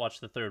 I haven't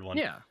watched the third one.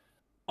 Yeah,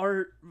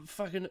 are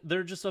fucking,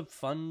 they're just a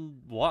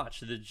fun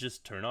watch. They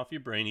just turn off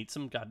your brain, eat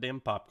some goddamn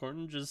popcorn,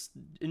 and just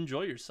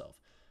enjoy yourself.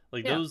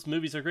 Like, those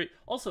movies are great.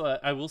 Also,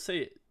 I will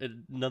say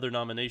another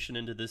nomination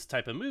into this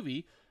type of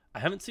movie. I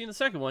haven't seen the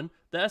second one.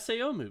 The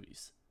SAO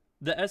movies.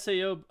 The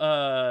SAO,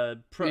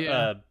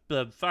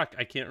 fuck,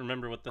 I can't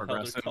remember what the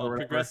hell they're called.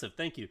 Progressive,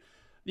 thank you.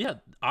 Yeah,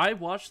 I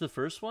watched the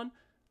first one.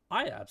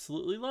 I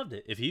absolutely loved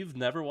it. If you've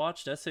never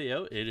watched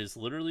SAO, it is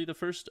literally the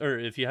first, or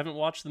if you haven't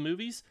watched the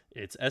movies,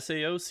 it's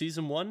SAO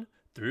Season 1,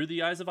 Through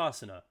the Eyes of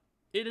Asuna.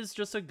 It is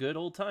just a good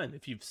old time.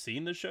 If you've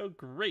seen the show,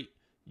 great.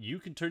 You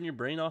can turn your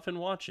brain off and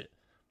watch it.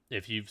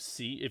 If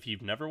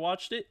you've never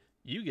watched it,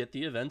 you get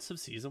the events of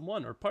Season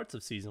 1 or parts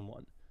of Season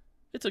 1.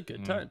 It's a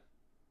good time.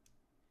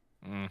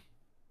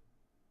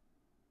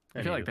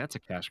 I feel like that's a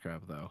cash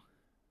grab, though.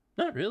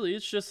 Not really.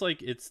 It's just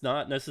like, it's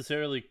not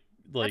necessarily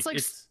like, it's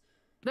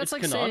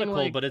like canonical,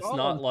 saying, but it's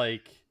not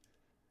like...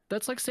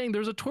 That's like saying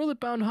there's a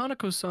Toilet-Bound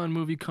Hanako-san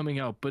movie coming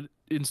out, but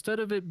instead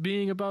of it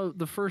being about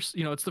the first,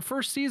 it's the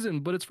first season,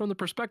 but it's from the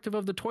perspective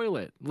of the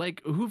toilet.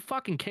 Like, who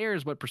fucking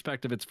cares what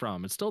perspective it's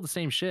from? It's still the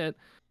same shit.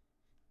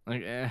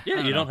 Like,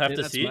 you don't have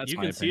to see it. You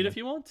can see it if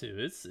you want to.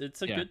 It's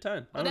a good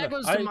time. That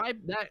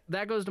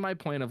goes to my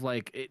point of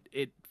like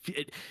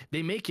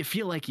they make you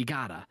feel like you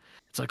gotta.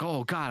 It's like,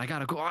 oh god, I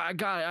gotta go. I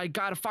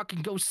gotta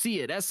fucking go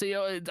see it.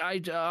 SAO.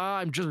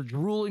 I'm just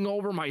drooling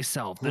over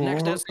myself. The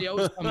next SAO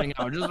is coming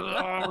out. Just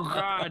oh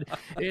god,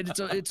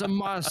 it's a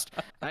must.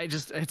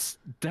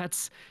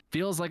 That's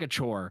feels like a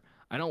chore.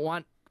 I don't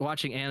want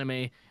watching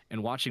anime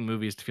and watching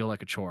movies to feel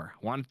like a chore.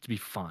 I want it to be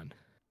fun.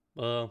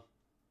 Well,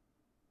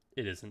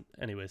 it isn't.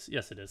 Anyways,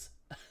 yes, it is.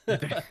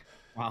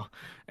 Wow.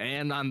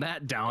 And on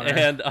that downer.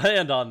 And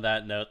on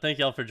that note, thank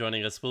y'all for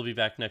joining us. We'll be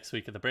back next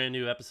week with a brand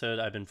new episode.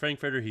 I've been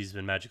Frankfurter. He's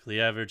been Magically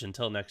Average.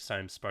 Until next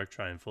time, spark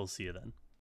triumph. We'll see you then.